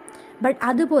 ബട്ട്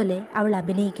അതുപോലെ അവൾ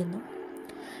അഭിനയിക്കുന്നു.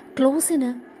 ക്ലോസിന്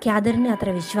കാതറിനെ അത്ര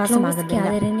വിശ്വാസമാകുന്നില്ല.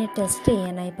 കാതറിനെ ടെസ്റ്റ്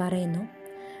ചെയ്യാനായി പറയുന്നു,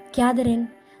 കാതറിൻ,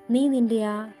 നീ നിൻ്റെ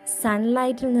ആ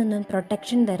സൺലൈറ്റിൽ നിന്നും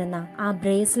പ്രൊട്ടക്ഷൻ തരുന്ന ആ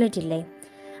ബ്രേസ്ലെറ്റ് ഇല്ലേ,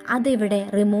 അതിവിടെ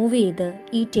റിമൂവ് ചെയ്ത്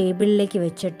ഈ ടേബിളിലേക്ക്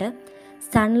വെച്ചിട്ട്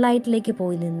സൺലൈറ്റിലേക്ക്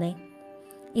പോയി നിന്നേ.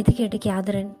 ഇത് കേട്ട്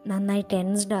കാതറിൻ നന്നായി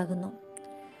ടെൻസ്ഡ് ആകുന്നു.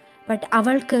 ബട്ട്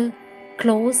അവൾക്ക്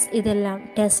ക്ലോസ് ഇതെല്ലാം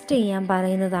ടെസ്റ്റ് ചെയ്യാൻ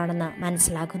പറയുന്നതാണെന്ന്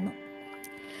മനസ്സിലാകുന്നു.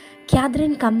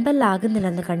 കാതറിൻ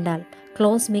കമ്പലാകുന്നില്ലെന്ന് കണ്ടാൽ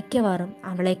ക്ലോസ് മിക്കവാറും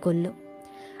അവളെ കൊല്ലും.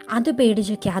 അത്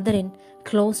പേടിച്ച് കാതറിൻ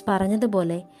ക്ലോസ്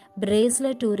പറഞ്ഞതുപോലെ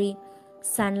ബ്രേസ്ലെറ്റ് ഊരി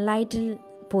സൺലൈറ്റിൽ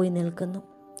പോയി നിൽക്കുന്നു.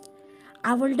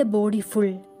 അവളുടെ ബോഡി ഫുൾ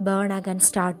ബേൺ ആകാൻ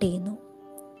സ്റ്റാർട്ട് ചെയ്യുന്നു.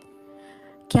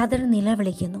 കാതറിൻ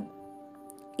നിലവിളിക്കുന്നു.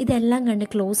 ഇതെല്ലാം കണ്ട്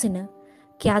ക്ലോസിന്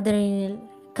കാതറിനിൽ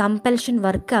കമ്പൽഷൻ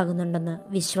വർക്കാകുന്നുണ്ടെന്ന്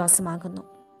വിശ്വാസമാകുന്നു.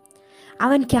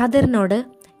 അവൻ കാതറിനോട്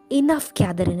ഇനഫ്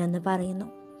കാതറിൻ എന്ന് പറയുന്നു.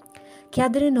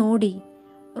 കാതറിൻ ഓടി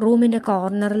റൂമിൻ്റെ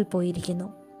കോർണറിൽ പോയിരിക്കുന്നു.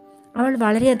 അവൾ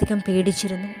വളരെയധികം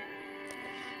പേടിച്ചിരുന്നു.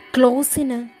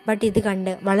 ക്ലോസിന് ബട്ട് ഇത്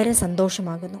കണ്ട് വളരെ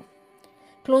സന്തോഷമാകുന്നു.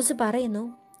 ക്ലോസ് പറയുന്നു,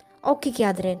 ഓക്കെ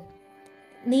കാതറിൻ,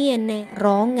 നീ എന്നെ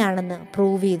റോങ് ആണെന്ന്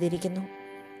പ്രൂവ് ചെയ്തിരിക്കുന്നു.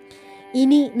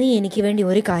 ഇനി നീ എനിക്ക് വേണ്ടി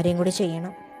ഒരു കാര്യം കൂടി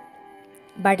ചെയ്യണം.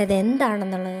 ബട്ട്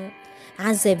അതെന്താണെന്നുള്ളത്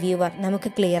ആസ് എ വ്യൂവർ നമുക്ക്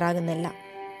ക്ലിയർ ആകുന്നില്ല.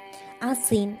 ആ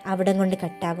സീൻ അവിടെ കൊണ്ട്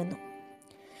കട്ടാകുന്നു.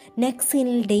 നെക്സ്റ്റ്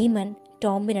സീനിൽ ഡെയ്മൻ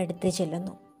ടോമിനടുത്ത്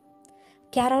ചെല്ലുന്നു,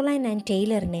 കാരോലൈൻ ആൻഡ്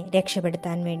ടൈലറിനെ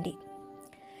രക്ഷപ്പെടുത്താൻ വേണ്ടി.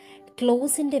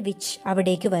 ക്ലോസിൻ്റെ വിച്ച്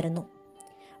അവിടേക്ക് വരുന്നു.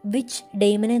 വിച്ച്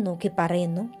ഡെയ്മനെ നോക്കി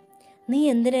പറയുന്നു, നീ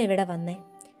എന്തിനാ ഇവിടെ വന്നേ?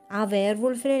 ആ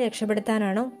വെയർവുൾഫിനെ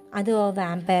രക്ഷപ്പെടുത്താനാണോ അതോ ആ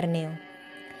വാമ്പയറിനെയോ?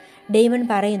 ഡെയ്മൻ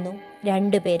പറയുന്നു,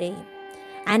 രണ്ടുപേരെയും.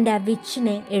 ആൻഡ് ആ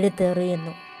വിച്ചിനെ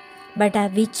എടുത്തെറിയുന്നു. ബട്ട് ആ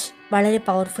വിച്ച് വളരെ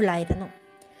പവർഫുള്ളായിരുന്നു.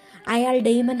 അയാൾ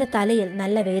ഡെയ്മൻ്റെ തലയിൽ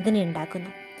നല്ല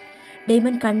വേദനയുണ്ടാക്കുന്നു.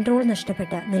 ഡെയ്മൻ കൺട്രോൾ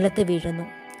നഷ്ടപ്പെട്ട് നിലത്ത് വീഴുന്നു.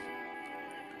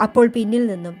 അപ്പോൾ പിന്നിൽ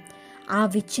നിന്നും ആ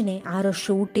വിച്ചിനെ ആരോ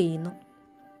ഷൂട്ട് ചെയ്യുന്നു.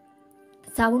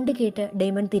 സൗണ്ട് കേട്ട്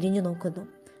ഡെയ്മൻ തിരിഞ്ഞു നോക്കുന്നു.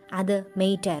 അത്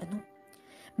മെയ്റ്റായിരുന്നു.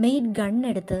 മെയ്റ്റ്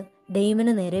ഗണ്ണെടുത്ത്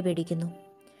ഡെയ്മന് നേരെ പിടിക്കുന്നു.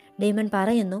 ഡെയ്മൻ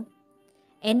പറയുന്നു,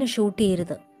 എന്നെ ഷൂട്ട്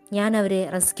ചെയ്യരുത്, ഞാൻ അവരെ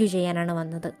റെസ്ക്യൂ ചെയ്യാനാണ്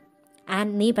വന്നത്.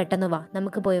 ആൻഡ് നീ പെട്ടെന്ന് വാ,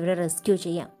 നമുക്ക് പോയി അവരെ റെസ്ക്യൂ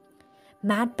ചെയ്യാം.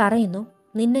 മാറ്റ് പറയുന്നു,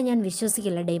 നിന്നെ ഞാൻ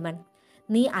വിശ്വസിക്കില്ല ഡെയ്മൻ,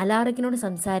 നീ അലാറിക്കിനോട്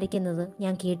സംസാരിക്കുന്നത്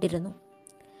ഞാൻ കേട്ടിരുന്നു.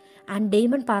 ആൻഡ്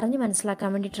ഡെയ്മൻ പറഞ്ഞ് മനസ്സിലാക്കാൻ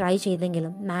വേണ്ടി ട്രൈ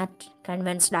ചെയ്തെങ്കിലും മാറ്റ്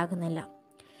കൺവിൻസ്ഡ് ആകുന്നില്ല.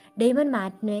 ഡെയ്മൻ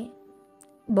മാറ്റിനെ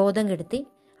ബോധം കെടുത്തി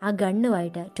ആ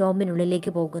ഗണ്ണുമായിട്ട്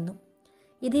ടോമിനുള്ളിലേക്ക് പോകുന്നു.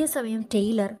 ഇതേ സമയം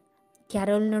ടൈലർ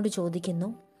കാരോലിനോട് ചോദിക്കുന്നു,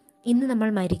 ഇന്ന് നമ്മൾ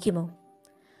മരിക്കുമോ?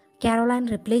 കാരോലൈൻ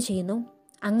റിപ്ലൈ ചെയ്യുന്നു,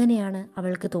 അങ്ങനെയാണ്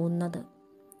അവൾക്ക് തോന്നുന്നത്.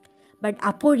 ബട്ട്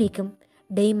അപ്പോഴേക്കും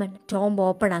ഡെയ്മൻ ടോംബ്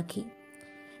ഓപ്പണാക്കി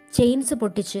ചെയിൻസ്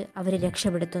പൊട്ടിച്ച് അവരെ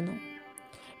രക്ഷപ്പെടുത്തുന്നു.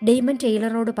 ഡെയ്മൻ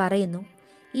ടൈലറിനോട് പറയുന്നു,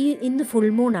 ഇന്ന് ഫുൾ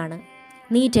മൂണാണ്,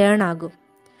 നീ ടേൺ ആകും.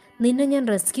 നിന്നെ ഞാൻ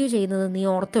റെസ്ക്യൂ ചെയ്യുന്നത് നീ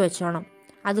ഓർത്തു വെച്ചോണം.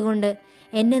 അതുകൊണ്ട്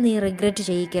എന്നെ നീ റിഗ്രറ്റ്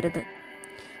ചെയ്യിക്കരുത്.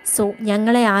 സോ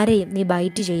ഞങ്ങളെ ആരെയും നീ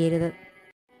ബൈറ്റ് ചെയ്യരുത്.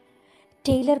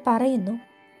 ടൈലർ പറയുന്നു,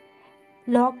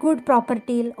 ലോക്ക്വുഡ്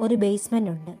പ്രോപ്പർട്ടിയിൽ ഒരു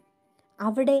ബേസ്മെൻ്റ് ഉണ്ട്,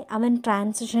 അവിടെ അവൻ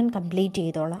ട്രാൻസിഷൻ കംപ്ലീറ്റ്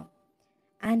ചെയ്തോളാം.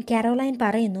 ആൻഡ് കാരോലൈൻ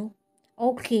പറയുന്നു,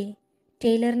 ഓക്കെ,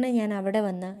 ടൈലറിനെ ഞാൻ അവിടെ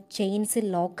വന്ന് ചെയിൻസിൽ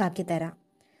ലോക്കാക്കി തരാം,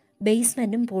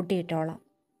 ബേസ്മെൻറ്റും പൂട്ടിയിട്ടോളാം.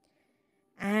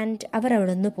 ആൻഡ് അവർ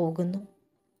അവിടെ നിന്ന് പോകുന്നു.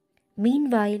 മീൻ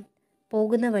വായിൽ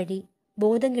പോകുന്ന വഴി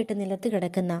ബോധം കെട്ട് നിലത്ത്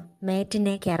കിടക്കുന്ന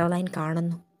മാറ്റിനെ കാരോലൈൻ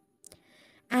കാണുന്നു.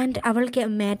 ആൻഡ് അവൾക്ക്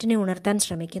മാറ്റിനെ ഉണർത്താൻ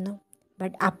ശ്രമിക്കുന്നു.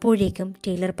 ബട്ട് അപ്പോഴേക്കും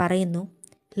ടൈലർ പറയുന്നു,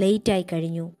 ലേറ്റായി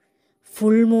കഴിഞ്ഞു,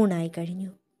 ഫുൾ മൂണായി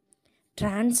കഴിഞ്ഞു,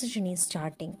 ട്രാൻസിഷൻ ഈസ്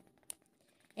സ്റ്റാർട്ടിങ്,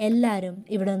 എല്ലാവരും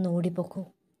ഇവിടെ നിന്ന് ഓടിപ്പോക്കൂ.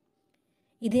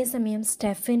 ഇതേ സമയം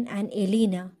സ്റ്റെഫിൻ ആൻഡ്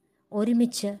എലീന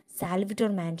ഒരുമിച്ച്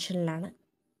സാൽവറ്റോർ മാൻഷനിലാണ്.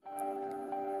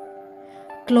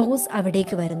 ക്ലോസ്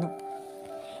അവിടേക്ക് വരുന്നു.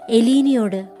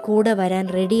 എലീനയോട് കൂടെ വരാൻ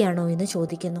റെഡിയാണോ എന്ന്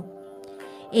ചോദിക്കുന്നു.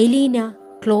 എലീന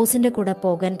ക്ലോസിൻ്റെ കൂടെ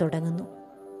പോകാൻ തുടങ്ങുന്നു.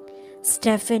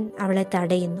 സ്റ്റെഫിൻ അവളെ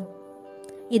തടയുന്നു.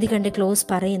 ഇത് കണ്ട് ക്ലോസ്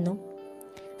പറയുന്നു,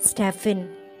 സ്റ്റെഫിൻ,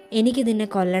 എനിക്ക് നിന്നെ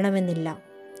കൊല്ലണമെന്നില്ല,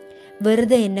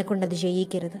 വെറുതെ എന്നെ കൊണ്ടത്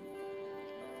ചെയ്യിക്കരുത്.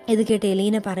 ഇത് കേട്ട്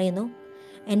എലീന പറയുന്നു,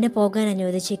 എന്നെ പോകാൻ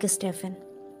അനുവദിച്ചേക്ക് സ്റ്റെഫിൻ.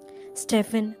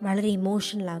 സ്റ്റെഫിൻ വളരെ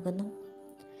ഇമോഷണലാകുന്നു.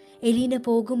 എലീന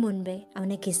പോകും മുൻപേ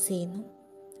അവനെ കിസ് ചെയ്യുന്നു.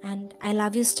 And I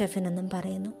love you Stephin എന്നും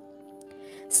പറയുന്നു.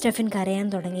 സ്റ്റെഫിൻ കരയാൻ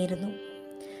തുടങ്ങിയിരുന്നു.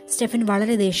 സ്റ്റെഫിൻ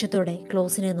വളരെ ദേഷ്യത്തോടെ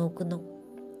ക്ലോസിനെ നോക്കുന്നു.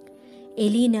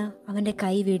 എലീന അവൻ്റെ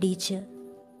കൈ വെടിയിച്ച്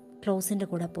ക്ലോസിൻ്റെ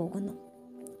കൂടെ പോകുന്നു.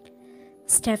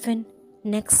 സ്റ്റെഫിൻ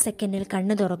നെക്സ്റ്റ് സെക്കൻഡിൽ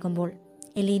കണ്ണു തുറക്കുമ്പോൾ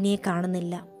എലീനയെ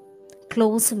കാണുന്നില്ല,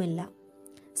 ക്ലോസുമില്ല.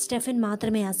 സ്റ്റെഫിൻ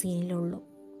മാത്രമേ ആ സീനിലുള്ളൂ.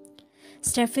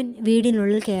 സ്റ്റെഫിൻ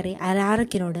വീടിനുള്ളിൽ കയറി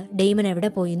അലാറിക്കിനോട് ഡെയ്മൻ എവിടെ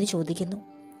പോയി എന്ന് ചോദിക്കുന്നു.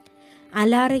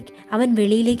 അലാറിക് അവൻ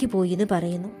വെളിയിലേക്ക് പോയി എന്ന്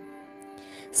പറയുന്നു.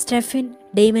 സ്റ്റെഫിൻ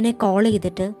ഡെയ്മനെ കോൾ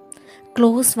ചെയ്തിട്ട്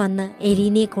ക്ലോസ് വന്ന്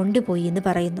എലീനയെ കൊണ്ടുപോയി എന്ന്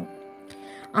പറയുന്നു.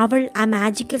 അവൾ ആ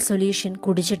മാജിക്കൽ സൊല്യൂഷൻ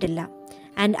കുടിച്ചിട്ടില്ല.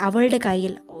 ആൻഡ് അവളുടെ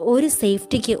കയ്യിൽ ഒരു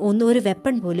സേഫ്റ്റിക്ക് ഒരു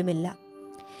വെപ്പൺ പോലുമില്ല.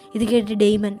 ഇത് കേട്ട്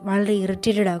ഡെയ്മൻ വളരെ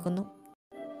ഇറിറ്റേറ്റഡ് ആകുന്നു.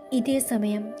 ഇതേ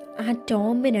സമയം ആ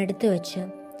ടോംബിനടുത്ത് വെച്ച്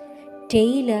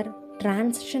ടൈലർ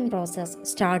ട്രാൻസിഷൻ പ്രോസസ്സ്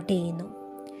സ്റ്റാർട്ട് ചെയ്യുന്നു.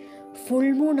 ഫുൾ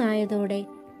മൂൺ ആയതോടെ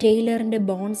ടൈലറിൻ്റെ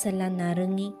ബോൺസ് എല്ലാം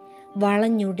നറുങ്ങി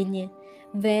വളഞ്ഞൊടിഞ്ഞ്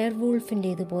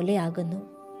വെയർവൂൾഫിൻ്റേതുപോലെ ആകുന്നു.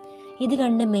 ഇത്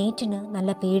കണ്ട് മേറ്റിന്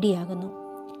നല്ല പേടിയാകുന്നു.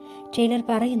 ടൈലർ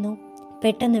പറയുന്നു,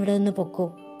 പെട്ടെന്ന് ഇവിടെ നിന്ന് പൊക്കോ,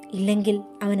 ഇല്ലെങ്കിൽ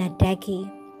അവൻ അറ്റാക്ക് ചെയ്യും.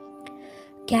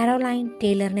 കാരോലൈൻ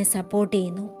ടൈലറിനെ സപ്പോർട്ട്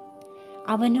ചെയ്യുന്നു.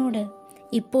 അവനോട്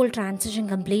ഇപ്പോൾ ട്രാൻസിഷൻ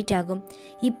കംപ്ലീറ്റ് ആകും,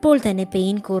 ഇപ്പോൾ തന്നെ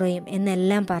പെയിൻ കുറയും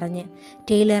എന്നെല്ലാം പറഞ്ഞ്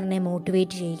ടൈലറിനെ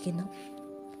മോട്ടിവേറ്റ് ചെയ്യിക്കുന്നു.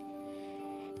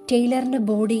 ടൈലറിൻ്റെ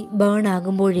ബോഡി ബേൺ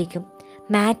ആകുമ്പോഴേക്കും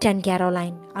മാറ്റ് ആൻഡ്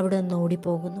കാരോലൈൻ അവിടെ നിന്ന്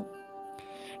ഓടിപ്പോകുന്നു.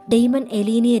 ഡെയ്മൻ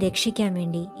എലീനയെ രക്ഷിക്കാൻ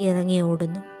വേണ്ടി ഇറങ്ങി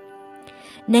ഓടുന്നു.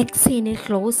 നെക്സ്റ്റ് സീനിൽ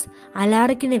ക്ലോസ്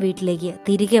അലാറിക്കിൻ്റെ വീട്ടിലേക്ക്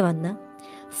തിരികെ വന്ന്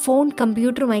ഫോൺ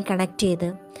കമ്പ്യൂട്ടറുമായി കണക്ട് ചെയ്ത്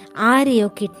ആരെയോ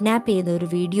കിഡ്നാപ്പ് ചെയ്ത ഒരു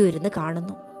വീഡിയോ ഇരുന്ന്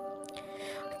കാണുന്നു.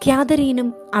 കാതറീനും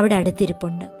അവിടെ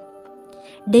അടുത്തിരിപ്പുണ്ട്.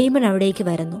 ഡെയ്മൻ അവിടേക്ക്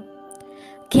വരുന്നു.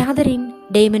 കാതറിൻ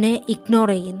ഡെയ്മനെ ഇഗ്നോർ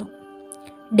ചെയ്യുന്നു.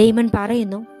 ഡെയ്മൻ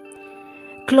പറയുന്നു,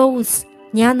 ക്ലോസ്,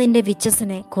 ഞാൻ നിന്റെ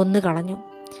വിച്ചസിനെ കൊന്നുകളഞ്ഞു.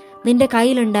 നിന്റെ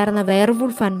കയ്യിലുണ്ടായിരുന്ന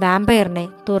വെയർവുൾഫ് ആൻഡ് വാമ്പയറിനെ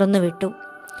തുറന്നു വിട്ടു.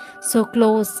 സോ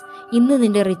ക്ലോസ്, ഇന്ന്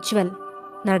നിന്റെ റിച്വൽ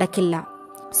നടക്കില്ല.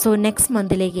 സോ നെക്സ്റ്റ്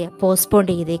മന്തിലേക്ക് പോസ്റ്റ്പോൺ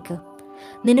ചെയ്തേക്ക്.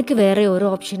 നിനക്ക് വേറെ ഒരു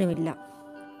ഓപ്ഷനുമില്ല.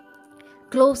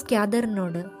 ക്ലോസ്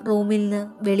കാതറിനോട് റൂമിൽ നിന്ന്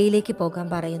വെളിയിലേക്ക് പോകാൻ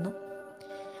പറയുന്നു.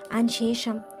 ആൻഡ്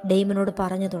ശേഷം ഡെയ്മനോട്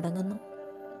പറഞ്ഞു തുടങ്ങുന്നു.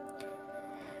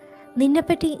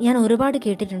 നിന്നെപ്പറ്റി ഞാൻ ഒരുപാട്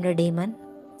കേട്ടിട്ടുണ്ട് Damon.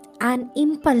 An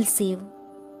impulsive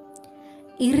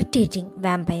irritating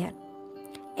vampire.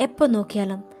 എപ്പോൾ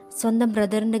നോക്കിയാലും സ്വന്തം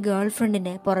ബ്രദറിൻ്റെ ഗേൾ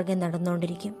ഫ്രണ്ടിൻ്റെ പുറകെ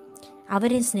നടന്നുകൊണ്ടിരിക്കും,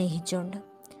 അവരെ സ്നേഹിച്ചുകൊണ്ട്.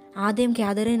 ആദ്യം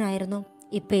കാതറിനായിരുന്നു,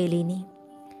 ഇപ്പം എലീനി.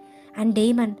 ആൻഡ്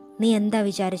ഡെയ്മൻ, നീ എന്താ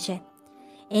വിചാരിച്ചേ?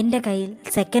 എൻ്റെ കയ്യിൽ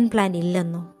സെക്കൻഡ് പ്ലാൻ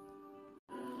ഇല്ലെന്നോ?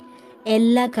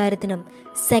 എല്ലാ കാര്യത്തിനും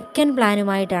സെക്കൻഡ്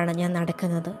പ്ലാനുമായിട്ടാണ് ഞാൻ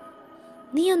നടക്കുന്നത്.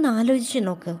 നീ ഒന്ന് ആലോചിച്ച്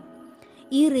നോക്ക്.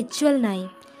 ഈ റിച്വലിനായി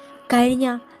കഴിഞ്ഞ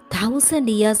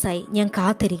 1000 ഇയേഴ്സായി ഞാൻ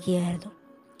കാത്തിരിക്കുകയായിരുന്നു.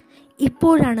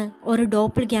 ഇപ്പോഴാണ് ഒരു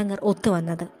ഡോപ്പിൾ ഗ്യാങ്ങർ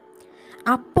ഒത്തുവന്നത്.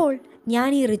 അപ്പോൾ ഞാൻ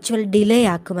ഈ റിച്വൽ ഡിലേ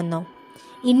ആക്കുമെന്നോ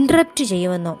ഇൻറ്ററപ്റ്റ്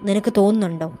ചെയ്യുമെന്നോ നിനക്ക്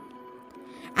തോന്നുന്നുണ്ടോ?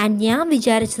 ആൻഡ് ഞാൻ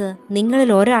വിചാരിച്ചത്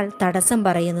നിങ്ങളിൽ ഒരാൾ തടസ്സം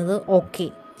പറയുന്നത് ഓക്കെ,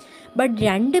 ബട്ട്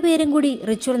 2 പേരും കൂടി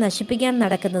റിച്വൽ നശിപ്പിക്കാൻ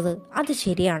നടക്കുന്നത് അത്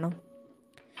ശരിയാണോ?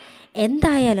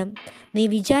 എന്തായാലും നീ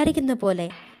വിചാരിക്കുന്ന പോലെ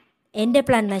എൻ്റെ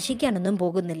പ്ലാൻ നശിക്കാനൊന്നും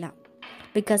പോകുന്നില്ല.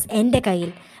 ബിക്കോസ് എൻ്റെ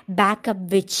കയ്യിൽ backup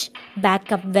which,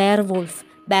 backup werewolf,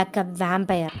 backup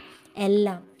vampire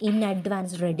എല്ലാം ഇൻ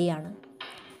അഡ്വാൻസ് റെഡിയാണ്.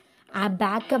 ആ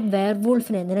ബാക്കപ്പ്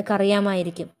വെയർവുൾഫിനെ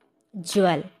നിനക്കറിയാമായിരിക്കും,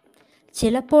 ജ്വൽ.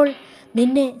 ചിലപ്പോൾ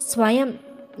നിന്നെ സ്വയം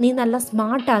നീ നല്ല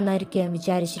സ്മാർട്ടാണെന്നായിരിക്കും ഞാൻ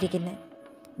വിചാരിച്ചിരിക്കുന്നത്.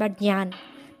 ബട്ട് ഞാൻ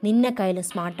നിന്നെ കയ്യിൽ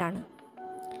സ്മാർട്ടാണ്.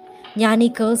 ഞാൻ ഈ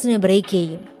കേഴ്സിനെ ബ്രേക്ക്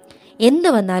ചെയ്യും. എന്ത്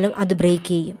വന്നാലും അത് ബ്രേക്ക്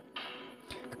ചെയ്യും.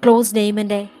 ക്ലോസ്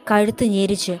ഡെയ്മൻ്റെ കഴുത്ത്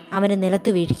ഞെരിച്ച് അവനെ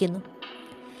നിലത്ത് വീഴിക്കുന്നു.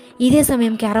 ഇതേ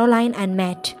സമയം കാരോലൈൻ ആൻഡ്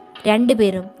മാറ്റ് 2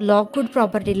 പേരും ലോക്ക്വുഡ്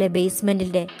പ്രോപ്പർട്ടിയിലെ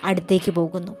ബേസ്മെൻറ്റിൻ്റെ അടുത്തേക്ക്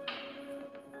പോകുന്നു.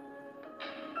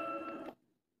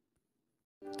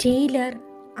 ടൈലർ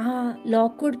ആ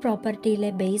ലോക്ക്വുഡ് പ്രോപ്പർട്ടിയിലെ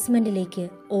ബേസ്മെൻറ്റിലേക്ക്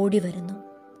ഓടി വരുന്നു.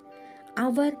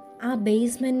 അവർ ആ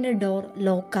ബേസ്മെൻറ്റിൻ്റെ ഡോർ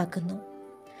ലോക്കാക്കുന്നു.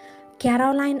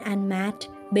 കാരോലൈൻ ആൻഡ് മാറ്റ്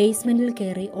ബേസ്മെൻറ്റിൽ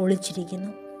കയറി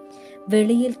ഒളിച്ചിരിക്കുന്നു.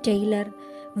 വെളിയിൽ ടൈലർ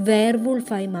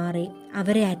വെയർവുൾഫായി മാറി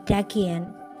അവരെ അറ്റാക്ക് ചെയ്യാൻ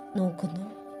നോക്കുന്നു.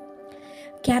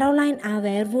 കാരോലൈൻ ആ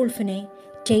വെയർവുൾഫിനെ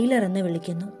ടൈലർ എന്ന്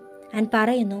വിളിക്കുന്നു ആൻഡ്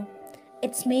പറയുന്നു,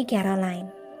 ഇറ്റ്സ് മീ കാരോലൈൻ.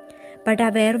 ബട്ട് ആ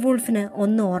വെയർവുൾഫിന്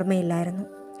ഒന്നും ഓർമ്മയില്ലായിരുന്നു.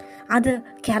 അത്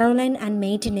കാരോലൈൻ ആൻഡ്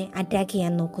മേറ്റിനെ അറ്റാക്ക്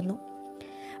ചെയ്യാൻ നോക്കുന്നു.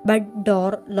 ബട്ട്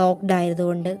ഡോർ ലോക്ക്ഡ്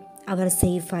ആയതുകൊണ്ട് അവർ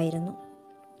സേഫായിരുന്നു.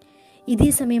 ഇതേ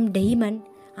സമയം ഡെയ്മൻ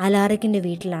അലാറിക്കിൻ്റെ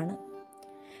വീട്ടിലാണ്.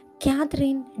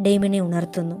 കാതറിൻ ഡെയ്മനെ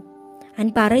ഉണർത്തുന്നു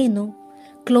ആൻഡ് പറയുന്നു,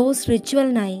 ക്ലോസ്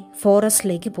റിച്വലിനായി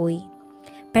ഫോറസ്റ്റിലേക്ക് പോയി,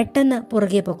 പെട്ടെന്ന്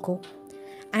പുറകെ പൊക്കോ.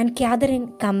 ആൻഡ് കാതറിൻ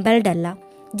കമ്പൽഡ് അല്ല,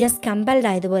 ജസ്റ്റ് കമ്പൽഡ്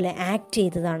ആയതുപോലെ ആക്ട്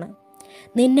ചെയ്തതാണ്.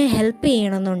 നിന്നെ ഹെൽപ്പ്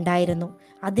ചെയ്യണമെന്നുണ്ടായിരുന്നു,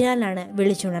 അതിനാലാണ്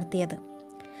വിളിച്ചുണർത്തിയത്.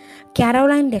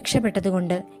 കാരോലൈൻ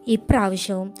രക്ഷപ്പെട്ടതുകൊണ്ട്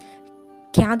ഇപ്രാവശ്യവും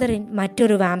കാതറിൻ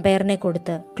മറ്റൊരു വാമ്പയറിനെ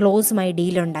കൊടുത്ത് ക്ലോസുമായി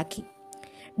ഡീലുണ്ടാക്കി.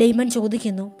 ഡെയ്മൻ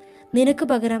ചോദിക്കുന്നു, നിനക്ക്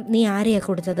പകരം നീ ആരെയാണ്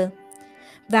കൊടുത്തത്?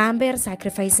 വാമ്പയർ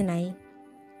സാക്രിഫൈസിനായി.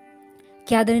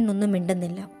 കാതറിൻ ഒന്നും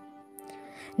മിണ്ടുന്നില്ല.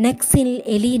 നെക്സ്റ്റ് സീനിൽ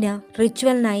എലീന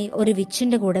റിച്വലിനായി ഒരു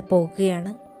വിച്ചിൻ്റെ കൂടെ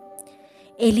പോകുകയാണ്.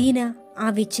 എലീന ആ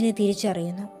വിച്ചിനെ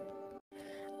തിരിച്ചറിയുന്നു.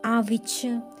 ആ വിച്ച്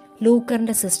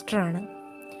ലൂക്കറിൻ്റെ സിസ്റ്ററാണ്.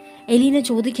 എലീന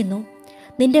ചോദിക്കുന്നു,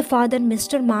 നിന്റെ father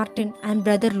mister Martin and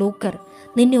brother ലൂക്കർ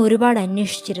നിന്നെ ഒരുപാട്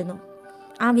അന്വേഷിച്ചിരുന്നു.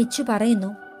 ആ വിച്ച്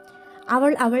പറയുന്നു,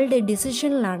 അവൾ അവളുടെ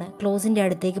ഡിസിഷനിലാണ് ക്ലോസിൻ്റെ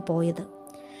അടുത്തേക്ക് പോയത്.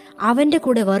 അവൻ്റെ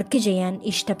കൂടെ വർക്ക് ചെയ്യാൻ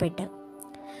ഇഷ്ടപ്പെട്ട്.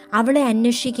 അവളെ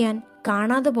അന്വേഷിക്കാൻ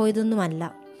കാണാതെ പോയതൊന്നുമല്ല,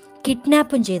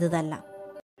 കിഡ്നാപ്പും ചെയ്തതല്ല.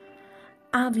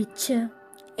 ആ വിച്ച്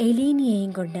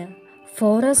എലീനയെയും കൊണ്ട്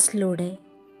ഫോറസ്റ്റിലൂടെ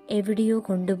എവിടെയോ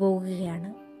കൊണ്ടുപോകുകയാണ്.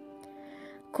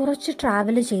 കുറച്ച്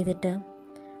ട്രാവൽ ചെയ്തിട്ട്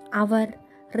അവർ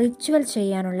റിച്വൽ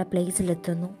ചെയ്യാനുള്ള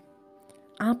പ്ലേസിലെത്തുന്നു.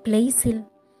 ആ പ്ലേസിൽ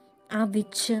ആ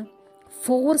വിച്ച്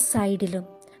 4 സൈഡിലും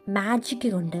മാജിക്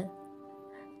കൊണ്ട്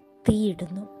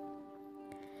തീയിടുന്നു.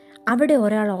 അവിടെ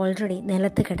ഒരാൾ ഓൾറെഡി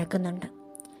നിലത്ത് കിടക്കുന്നുണ്ട്.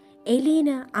 എലീന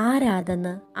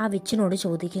ആരാതെന്ന് ആ വിച്ചിനോട്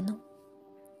ചോദിക്കുന്നു.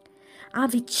 ആ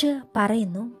വിച്ച്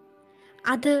പറയുന്നു,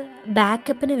 അത്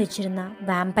ബാക്കപ്പിന് വെച്ചിരുന്ന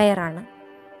വാമ്പയറാണ്,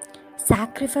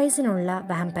 സാക്രിഫൈസിനുള്ള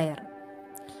വാമ്പയർ.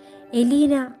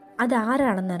 എലീന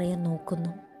അതാരാണെന്നറിയാൻ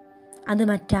നോക്കുന്നു. അത്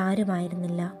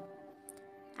മറ്റാരുമായിരുന്നില്ല,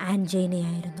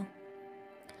 ആൻജേനയായിരുന്നു,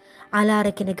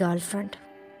 അലാറിക്കിൻ്റെ ഗേൾ ഫ്രണ്ട്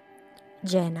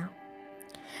ജേന.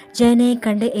 ജേനയെ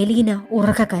കണ്ട് എലീന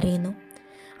ഉറക്കെ കരയുന്നു.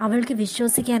 അവൾക്ക്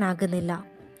വിശ്വസിക്കാനാകുന്നില്ല.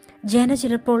 ജേന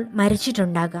ചിലപ്പോൾ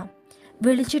മരിച്ചിട്ടുണ്ടാകാം.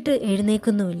 വിളിച്ചിട്ട്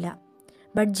എഴുന്നേക്കുന്നുമില്ല.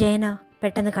 ബട്ട് ജേന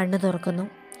പെട്ടെന്ന് കണ്ണു തുറക്കുന്നു.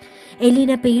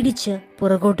 എലീന പേടിച്ച്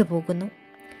പുറകോട്ട് പോകുന്നു.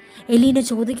 എലീന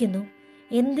ചോദിക്കുന്നു,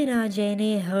 എന്തിനാ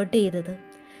ജയനയെ ഹേർട്ട് ചെയ്തത്?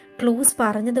 ക്ലോസ്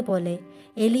പറഞ്ഞതുപോലെ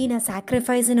എലീന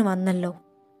സാക്രിഫൈസിന് വന്നല്ലോ.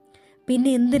 പിന്നെ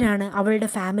എന്തിനാണ് അവളുടെ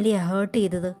ഫാമിലിയെ ഹേർട്ട്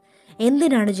ചെയ്തത്?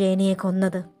 എന്തിനാണ് ജയനയെ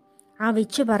കൊന്നത്? ആ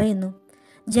വിച്ച് പറയുന്നു,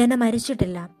 ജന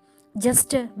മരിച്ചിട്ടില്ല,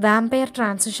 just vampire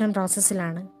transition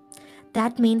പ്രോസസ്സിലാണ്.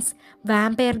 That means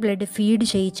vampire blood feed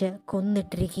ചെയ്യിച്ച്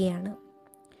കൊന്നിട്ടിരിക്കുകയാണ്.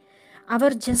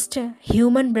 Our just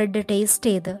human blood taste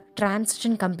ചെയ്ത്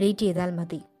ട്രാൻസിഷൻ കംപ്ലീറ്റ് ചെയ്താൽ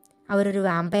മതി, അവരൊരു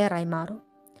വാമ്പയറായി മാറും.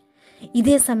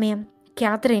 ഇതേ സമയം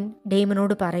കാതറിൻ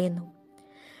ഡേമനോട് പറയുന്നു,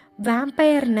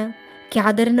 വാമ്പയറിന്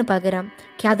കാതറിന് പകരം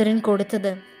കാതറിൻ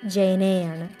കൊടുത്തത്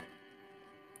ജയനയെയാണ്.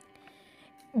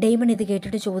 ഡേമൺ ഇത്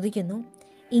കേട്ടിട്ട് ചോദിക്കുന്നു,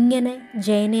 ഇങ്ങനെ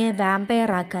ജയനയെ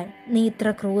വാമ്പയറാക്കാൻ നീ ഇത്ര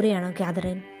ക്രൂരയാണോ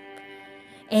കാതറിൻ?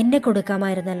 എന്നെ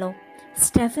കൊടുക്കാമായിരുന്നല്ലോ,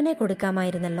 സ്റ്റെഫനെ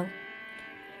കൊടുക്കാമായിരുന്നല്ലോ.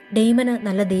 ഡേമന്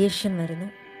നല്ല ദേഷ്യം വരുന്നു.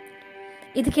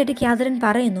 ഇത് കേട്ട് കാതറിൻ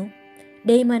പറയുന്നു,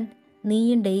 ഡേമൻ,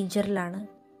 നീയും ഡേഞ്ചറിലാണ്,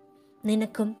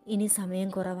 നിനക്കും ഇനി സമയം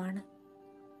കുറവാണ്.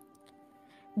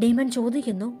 ഡേമൻ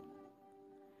ചോദിക്കുന്നു,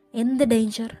 എന്ത്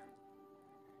ഡേഞ്ചർ?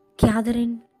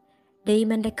 കാതറിൻ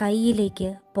ഡേമൻ്റെ കയ്യിലേക്ക്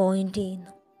പോയിൻ്റ്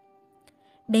ചെയ്യുന്നു.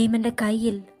 ഡേമൻ്റെ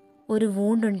കയ്യിൽ ഒരു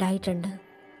വൂണ്ടുണ്ടായിട്ടുണ്ട്,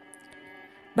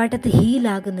 ബട്ട് അത്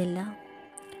ഹീലാകുന്നില്ല,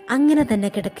 അങ്ങനെ തന്നെ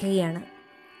കിടക്കുകയാണ്.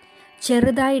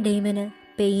 ചെറുതായി ഡേമന്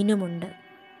പെയിനുമുണ്ട്.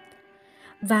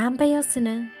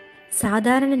 വാമ്പയേഴ്സിന്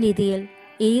സാധാരണ രീതിയിൽ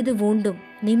ഏത് വൂണ്ടും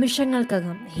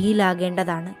നിമിഷങ്ങൾക്കകം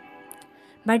ഹീലാകേണ്ടതാണ്,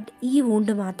 ബട്ട് ഈ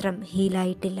വൂണ്ട് മാത്രം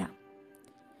ഹീലായിട്ടില്ല.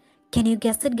 Can you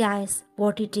guess it guys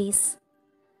what it is?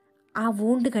 ആ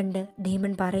വൂണ്ട് കണ്ട്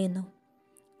ഡേമൺ പറയുന്നു,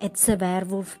 it's A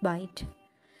werewolf byte.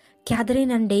 Catherine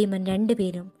and Damon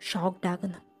രണ്ടുപേരും ഷോക്ക്ഡ്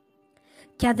ആകുന്നു.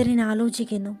 കാതറിൻ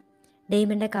ആലോചിക്കുന്നു,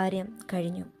 ഡേമൻ്റെ കാര്യം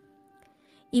കഴിഞ്ഞു.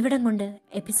 ഇവിടം കൊണ്ട്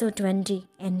എപ്പിസോഡ് 20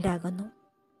 എൻഡാകുന്നു.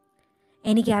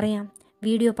 എനിക്കറിയാം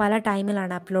വീഡിയോ പല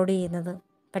ടൈമിലാണ് അപ്ലോഡ് ചെയ്യുന്നത്,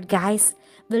 but guys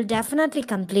will definitely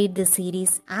complete this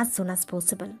series as soon as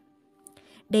possible.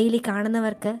 Daily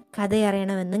കാണുന്നവർക്ക് കഥ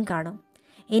അറിയണമെന്നും കാണും.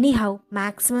 എനിഹൗ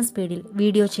മാക്സിമം സ്പീഡിൽ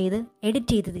വീഡിയോ ചെയ്ത്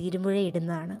എഡിറ്റ് ചെയ്ത് തീരുമ്പോഴേ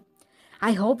ഇടുന്നതാണ്.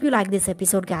 I hope you like this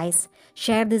episode, guys.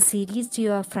 Share this series to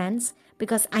your friends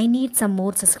because I need some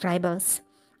more subscribers.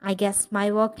 I guess my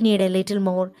work need a little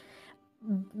more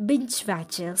binge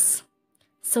watchers.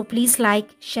 So please like,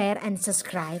 share and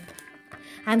subscribe.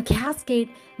 I'm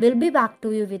Cascade. Will be back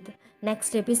to you with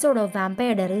next episode of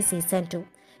Vampire Diaries Season 2.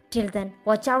 Till then,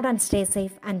 watch out and stay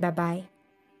safe and bye-bye.